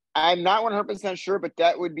 I'm not 100% sure, but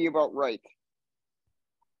that would be about right.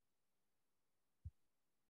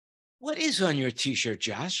 What is on your t-shirt,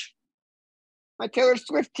 Josh? My Taylor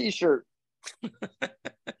Swift t-shirt.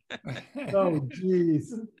 Oh,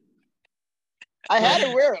 geez. I had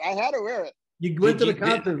to wear it. You went to Did the you-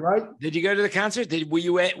 concert, right? Did you go to the concert? Were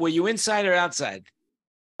you inside or outside?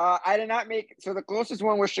 I did not make, so the closest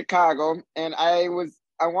one was Chicago, and I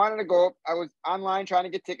wanted to go. I was online trying to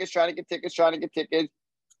get tickets,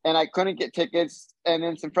 and I couldn't get tickets. And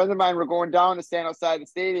then some friends of mine were going down to stand outside the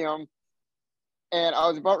stadium, and I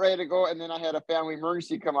was about ready to go. And then I had a family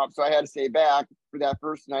emergency come up, so I had to stay back for that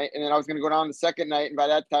first night. And then I was going to go down the second night, and by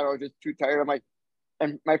that time I was just too tired. I'm like,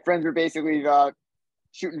 and my friends were basically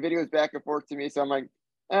shooting videos back and forth to me. So I'm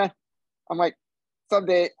like,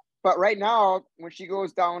 someday. But right now, when she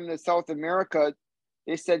goes down to South America,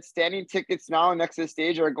 they said standing tickets now next to the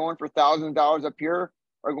stage are going for $1,000 up here,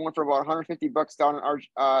 are going for about $150 down in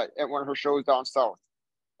at one of her shows down south.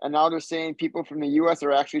 And now they're saying people from the U.S.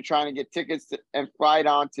 are actually trying to get tickets and fly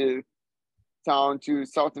down to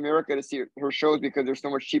South America to see her shows because they're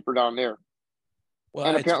so much cheaper down there. Well,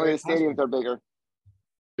 and it's apparently very the stadiums are bigger.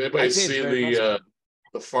 Did anybody I'd say it's see very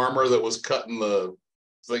the farmer that was cutting the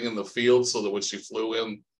thing in the field so that when she flew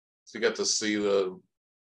in, she got to see I don't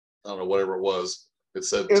know, whatever it was. It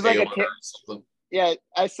said It was like Taylor a or something. Yeah,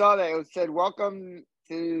 I saw that. It said welcome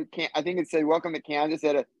to I think it said welcome to Kansas.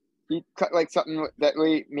 He cut like something that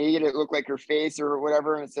way, made it look like her face or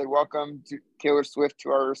whatever, and it said welcome to Taylor Swift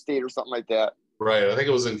to our state or something like that. Right. I think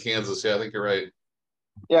it was in Kansas. Yeah, I think you're right.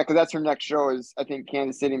 Yeah, because that's her next show is I think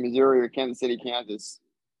Kansas City, Missouri, or Kansas City, Kansas.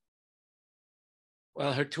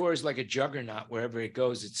 Well, her tour is like a juggernaut. Wherever it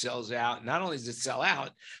goes, it sells out. Not only does it sell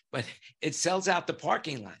out, but it sells out the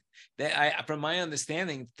parking lot. From my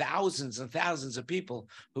understanding, thousands and thousands of people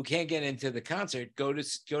who can't get into the concert go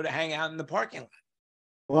to hang out in the parking lot.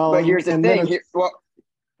 Well, But here's the and thing. Minnes-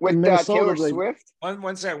 With in Minnesota, Taylor they- Swift,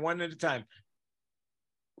 One second, one at a time.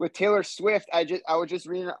 with Taylor Swift, I was just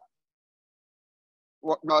reading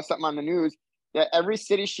something on the news that every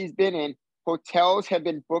city she's been in, hotels have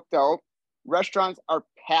been booked out, restaurants are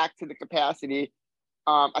packed to the capacity.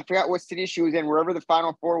 I forgot what city she was in, wherever the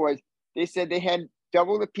Final Four was. They said they had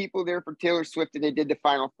double the people there for Taylor Swift than they did the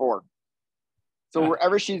Final Four. So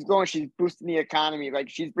wherever she's going, she's boosting the economy. Like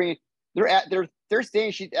she's bringing, they're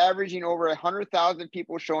saying she's averaging over 100,000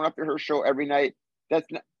 people showing up to her show every night. That's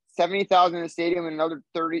 70,000 in the stadium and another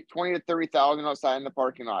 20 to 30,000 outside in the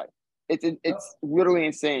parking lot. It's literally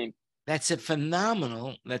insane. That's a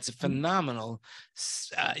phenomenal. That's just phenomenal.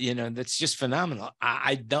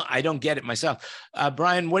 I don't get it myself.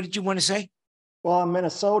 Brian, what did you want to say? Well, in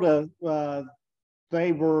Minnesota,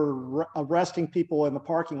 they were arresting people in the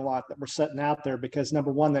parking lot that were sitting out there because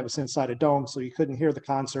number one, that was inside a dome, so you couldn't hear the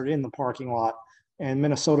concert in the parking lot. And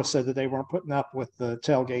Minnesota said that they weren't putting up with the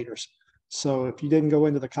tailgaters. So if you didn't go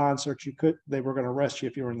into the concert, they were going to arrest you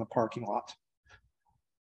if you were in the parking lot.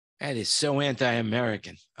 That is so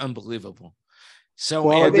anti-American. Unbelievable. So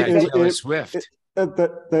Well, anti-Taylor Swift.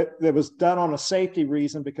 That was done on a safety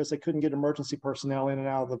reason because they couldn't get emergency personnel in and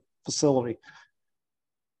out of the facility.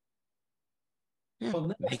 Yeah, Well,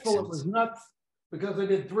 makes Nashville, it sense. was nuts because they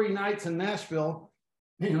did 3 nights in Nashville.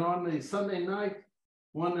 On the Sunday night,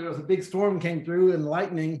 when there was a big storm came through and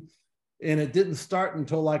lightning, and it didn't start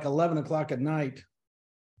until like 11 o'clock at night.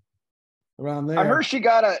 Around there. I heard she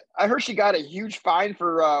got a huge fine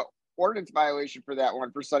for ordinance violation for that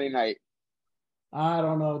one for Sunday night. I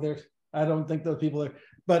don't know. I don't think those people are.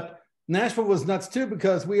 But Nashville was nuts too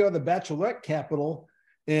because we are the bachelorette capital.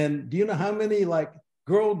 And do you know how many like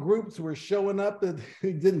girl groups were showing up that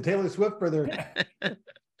didn't Taylor Swift for their?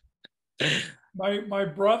 My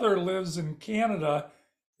brother lives in Canada,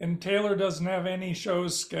 and Taylor doesn't have any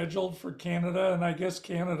shows scheduled for Canada, and I guess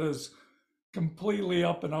Canada's completely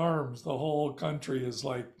up in arms. The whole country is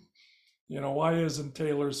like, why isn't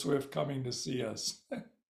Taylor Swift coming to see us?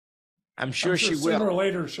 I'm sure she sooner will. or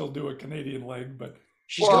later she'll do a Canadian leg, but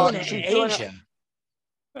She's Well, going to she's doing Asia.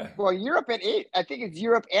 Well, Europe and I think it's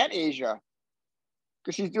Europe and Asia,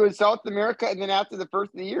 because she's doing South America, and then after the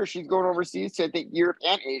first of the year, she's going overseas to I think Europe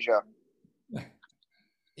and Asia.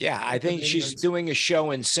 Yeah, I think she's Canadians. doing a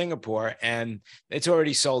show in Singapore, and it's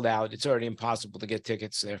already sold out. It's already impossible to get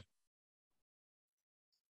tickets there.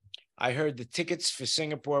 I heard the tickets for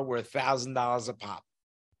Singapore were $1,000 a pop.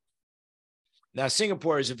 Now,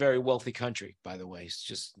 Singapore is a very wealthy country, by the way,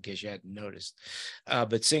 just in case you hadn't noticed.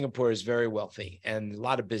 But Singapore is very wealthy and a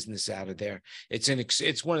lot of business out of there. It's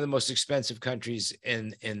one of the most expensive countries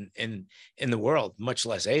in the world, much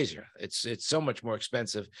less Asia. It's so much more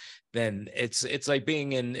expensive than it's like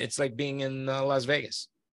being in Las Vegas.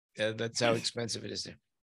 That's how expensive it is there.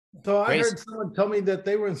 So I Crazy. heard someone tell me that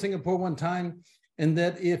they were in Singapore one time, and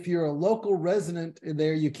that if you're a local resident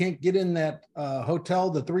there, you can't get in that hotel,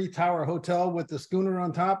 the 3-tower hotel with the schooner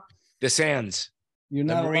on top. The Sands, You're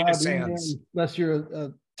the not Marina allowed in there Sands. unless you're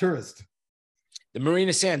a tourist. The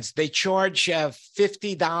Marina Sands. They charge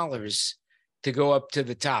 $50 to go up to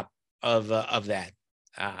the top of that.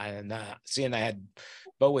 And seeing I had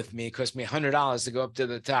Bo with me, it cost me $100 to go up to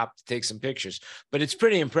the top to take some pictures. But it's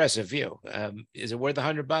pretty impressive view. Is it worth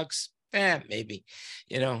 $100? Maybe.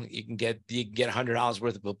 You know, you can get $100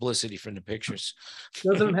 worth of publicity from the pictures.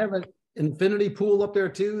 Doesn't it have an infinity pool up there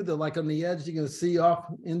too? The like on the edge, you can see off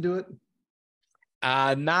into it.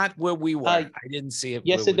 Not where we were. I didn't see it.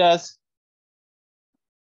 Yes, it does.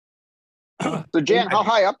 So Jan, how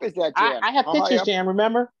high up is that, Jan? I have How high pictures, up? Jan,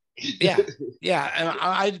 remember? Yeah. And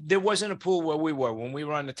I there wasn't a pool where we were when we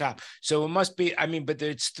were on the top. So it must be, I mean, but there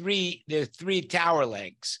are three tower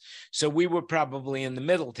legs. So we were probably in the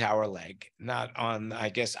middle tower leg, not on, I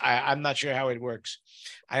guess, I'm not sure how it works.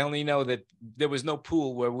 I only know that there was no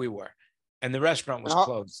pool where we were and the restaurant was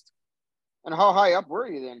closed. And how high up were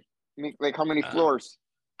you then? I mean, like how many floors?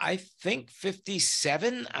 I think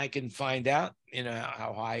 57. I can find out, you know,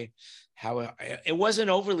 how high, it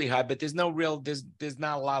wasn't overly high, but there's not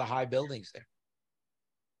a lot of high buildings there.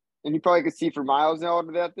 And you probably could see for miles out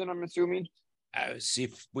of that then, I'm assuming? See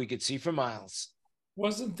if we could see for miles.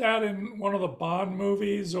 Wasn't that in one of the Bond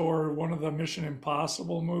movies or one of the Mission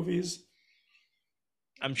Impossible movies?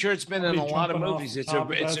 I'm sure it's been in a lot of movies. It's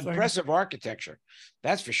impressive architecture.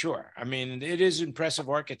 That's for sure. I mean, it is impressive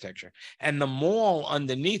architecture. And the mall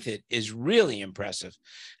underneath it is really impressive.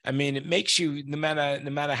 I mean, it makes you, no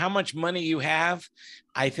matter how much money you have,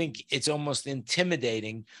 I think it's almost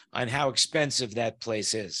intimidating on how expensive that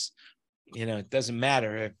place is. You know, it doesn't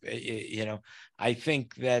matter if, you know, I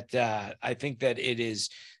think that it is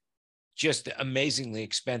just amazingly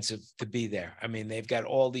expensive to be there. I mean, they've got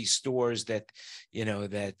all these stores that, you know,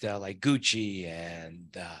 that like Gucci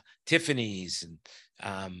and Tiffany's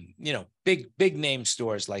and, you know, big name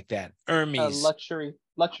stores like that. Hermes.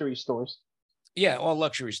 Luxury stores. Yeah, all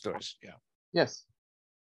luxury stores. Yeah. Yes.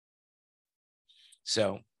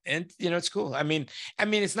 So, and, you know, it's cool. I mean,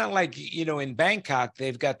 it's not like, you know, in Bangkok,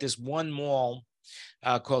 they've got this one mall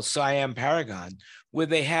called Siam Paragon where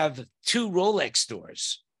they have 2 Rolex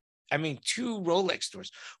stores. I mean, 2 Rolex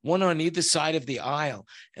stores, one on either side of the aisle.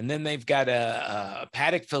 And then they've got a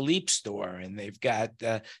Patek Philippe store, and they've got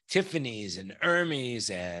Tiffany's and Hermes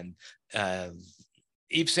and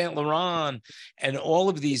Yves Saint Laurent and all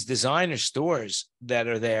of these designer stores that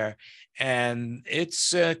are there. And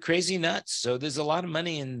it's crazy nuts. So there's a lot of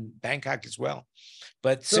money in Bangkok as well.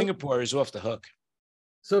 But Singapore is off the hook.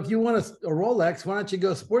 So if you want a Rolex, why don't you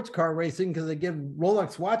go sports car racing? Because they give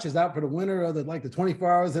Rolex watches out for the winner of the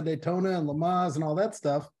 24 hours of Daytona and Le Mans and all that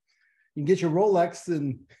stuff. You can get your Rolex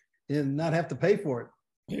and not have to pay for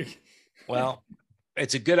it. Well,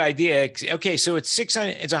 it's a good idea. Okay, so it's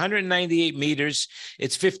 198 meters.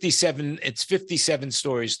 It's 57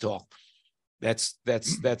 stories tall. That's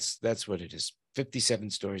what it is.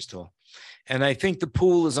 57 stories tall. And I think the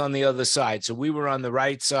pool is on the other side. So we were on the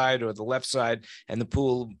right side or the left side, and the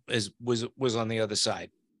pool was on the other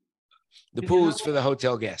side. The pool is for the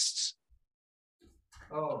hotel guests.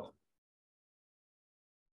 Oh.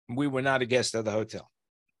 We were not a guest of the hotel.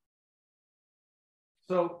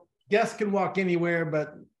 So guests can walk anywhere,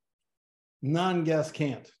 but non-guests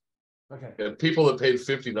can't. Okay. And people that paid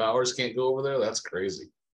 $50 can't go over there. That's crazy.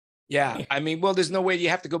 Yeah. I mean, well, there's no way. You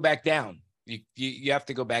have to go back down. You have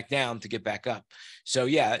to go back down to get back up. So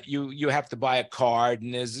yeah, you have to buy a card,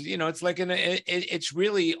 and there's, you know, it's like it's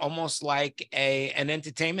really almost like an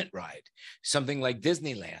entertainment ride, something like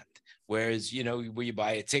Disneyland. Whereas, you know, where you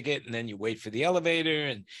buy a ticket and then you wait for the elevator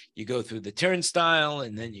and you go through the turnstile,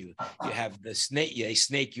 and then you have the snake, they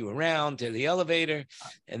snake you around to the elevator,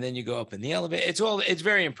 and then you go up in the elevator. It's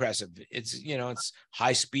very impressive. It's, you know, it's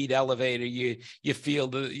high speed elevator. You feel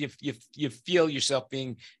you feel yourself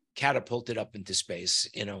being catapulted up into space,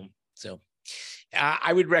 you know. So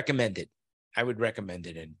I would recommend it. To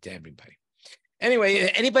everybody. Anyway,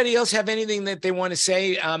 anybody else have anything that they want to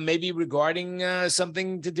say, maybe regarding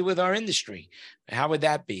something to do with our industry? How would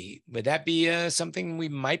that be? Would that be something we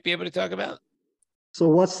might be able to talk about? So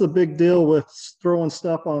what's the big deal with throwing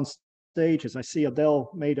stuff on stages? I see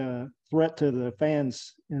Adele made a threat to the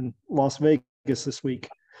fans in Las Vegas this week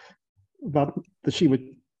about that she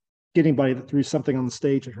would get anybody that threw something on the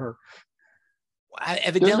stage at her.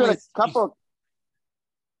 Evidently, there's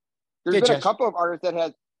been a couple of artists that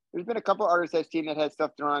has. There's been a couple of artists I've seen that had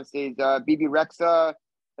stuff thrown on stage. BB Rexa,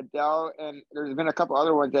 Adele, and there's been a couple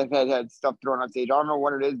other ones that had stuff thrown on stage. I don't know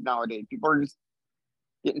what it is nowadays. People are just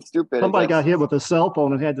getting stupid. I Somebody guess. got hit with a cell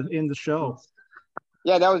phone and had to end the show.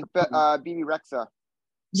 Yeah, that was BB Rexa.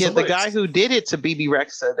 Yeah, Somebody- the guy who did it to BB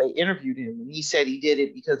Rexa, they interviewed him, and he said he did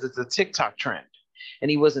it because it's a TikTok trend, and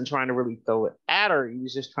he wasn't trying to really throw it at her. He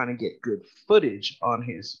was just trying to get good footage on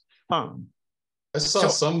his phone. I saw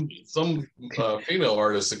some female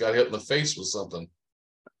artist that got hit in the face with something.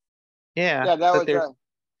 Yeah, Yeah, that but was.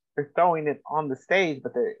 they're throwing it on the stage,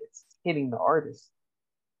 but it's hitting the artist.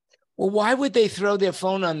 Well, why would they throw their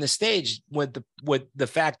phone on the stage with the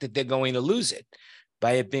fact that they're going to lose it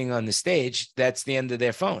by it being on the stage? That's the end of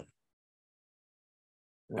their phone.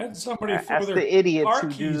 And somebody threw That's their the idiots car who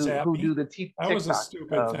keys at do me. the That was a TikTok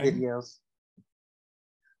stupid thing. videos.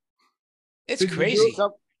 It's Did you do crazy.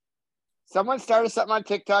 Someone started something on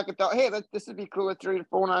TikTok and thought, hey, this would be cool to throw your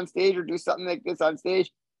phone on stage or do something like this on stage.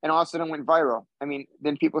 And all of a sudden it went viral. I mean,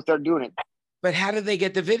 then people start doing it. But how do they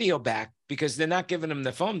get the video back? Because they're not giving them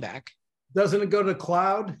the phone back. Doesn't it go to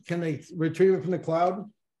cloud? Can they retrieve it from the cloud?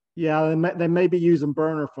 Yeah, they may be using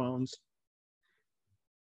burner phones.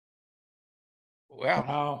 Well,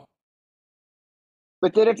 Wow.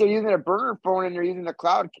 But then if they're using a burner phone and they're using the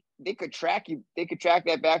cloud, they could track you. They could track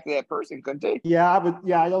that back to that person, couldn't they? Yeah,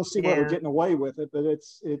 I don't see why Yeah. we're getting away with it, but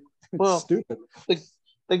it's Well, stupid.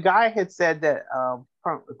 The guy had said that,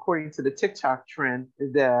 according to the TikTok trend,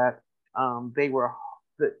 that they were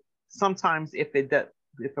that sometimes if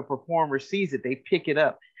a performer sees it, they pick it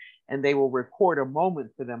up and they will record a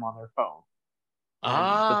moment for them on their phone.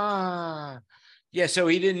 yeah. So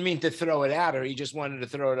he didn't mean to throw it at her. He just wanted to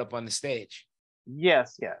throw it up on the stage.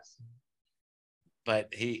 Yes.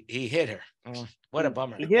 But he hit her. Oh, what a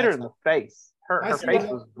bummer. He hit her in the face. I Her see face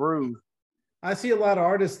that. was bruised. I see a lot of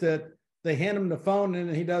artists that they hand him the phone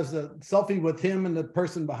and he does the selfie with him and the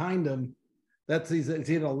person behind him. He's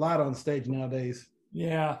a lot on stage nowadays.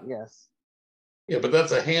 Yeah. Yes. Yeah, but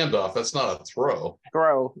that's a handoff. That's not a throw.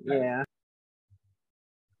 Throw. Yeah.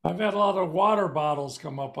 I've had a lot of water bottles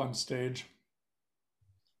come up on stage.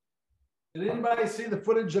 Did anybody see the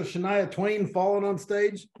footage of Shania Twain falling on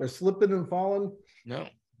stage or slipping and falling? No.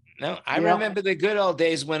 I Yeah. remember the good old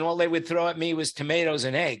days when all they would throw at me was tomatoes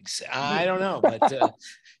and eggs. I don't know, but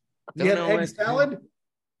You don't had know egg what- salad?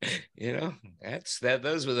 You know,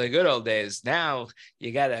 those were the good old days. Now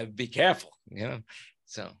you gotta be careful,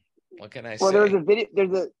 So what can I say? Well, there's a video.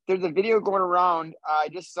 There's a video going around. I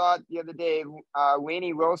just saw it the other day.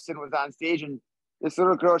 Lainey Wilson was on stage, and this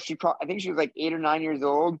little girl. I think she was like 8 or 9 years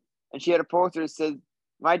old, and she had a poster that said,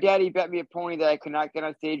 "My daddy bet me a pony that I could not get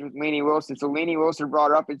on stage with Lainey Wilson." So Lainey Wilson brought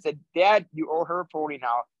her up and said, "Dad, you owe her a pony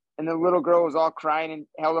now." And the little girl was all crying and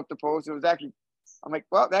held up the poster. It was actually, I'm like,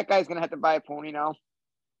 well, that guy's gonna have to buy a pony now.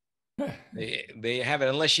 They have it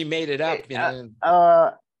unless she made it up.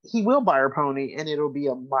 He will buy her pony, and it'll be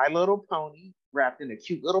a My Little Pony wrapped in a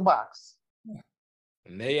cute little box.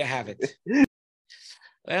 And there you have it.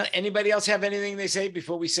 Well, anybody else have anything they say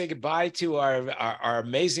before we say goodbye to our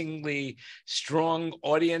amazingly strong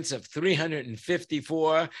audience of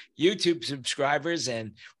 354 YouTube subscribers,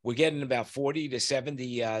 and we're getting about 40 to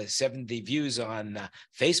 70 views on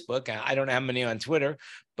Facebook. I don't know how many on Twitter,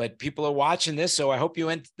 but people are watching this, so I hope you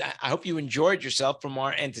enjoyed yourself from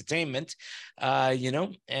our entertainment,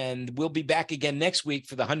 and we'll be back again next week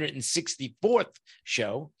for the 164th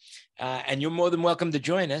show. And you're more than welcome to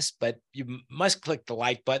join us, but you must click the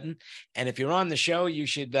like button. And if you're on the show, you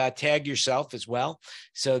should tag yourself as well,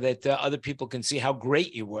 so that other people can see how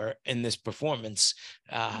great you were in this performance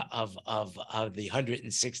of the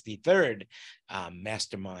 163rd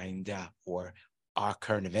Mastermind or our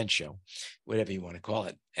current event show, whatever you want to call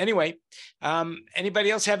it. Anyway, anybody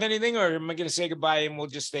else have anything, or am I going to say goodbye and we'll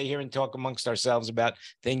just stay here and talk amongst ourselves about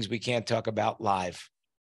things we can't talk about live?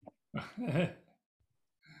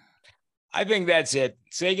 I think that's it.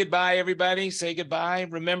 Say goodbye, everybody. Say goodbye.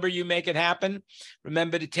 Remember, you make it happen.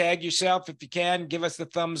 Remember to tag yourself if you can. Give us the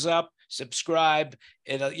thumbs up. Subscribe.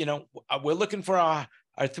 We're looking for our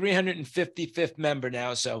 355th member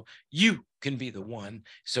now, so you can be the one.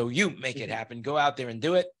 So you make it happen. Go out there and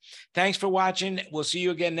do it. Thanks for watching. We'll see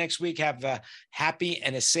you again next week. Have a happy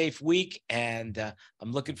and a safe week, and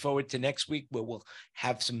I'm looking forward to next week where we'll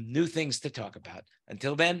have some new things to talk about.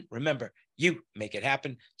 Until then, remember, you make it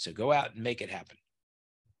happen. So go out and make it happen.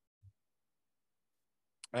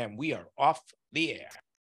 And we are off the air.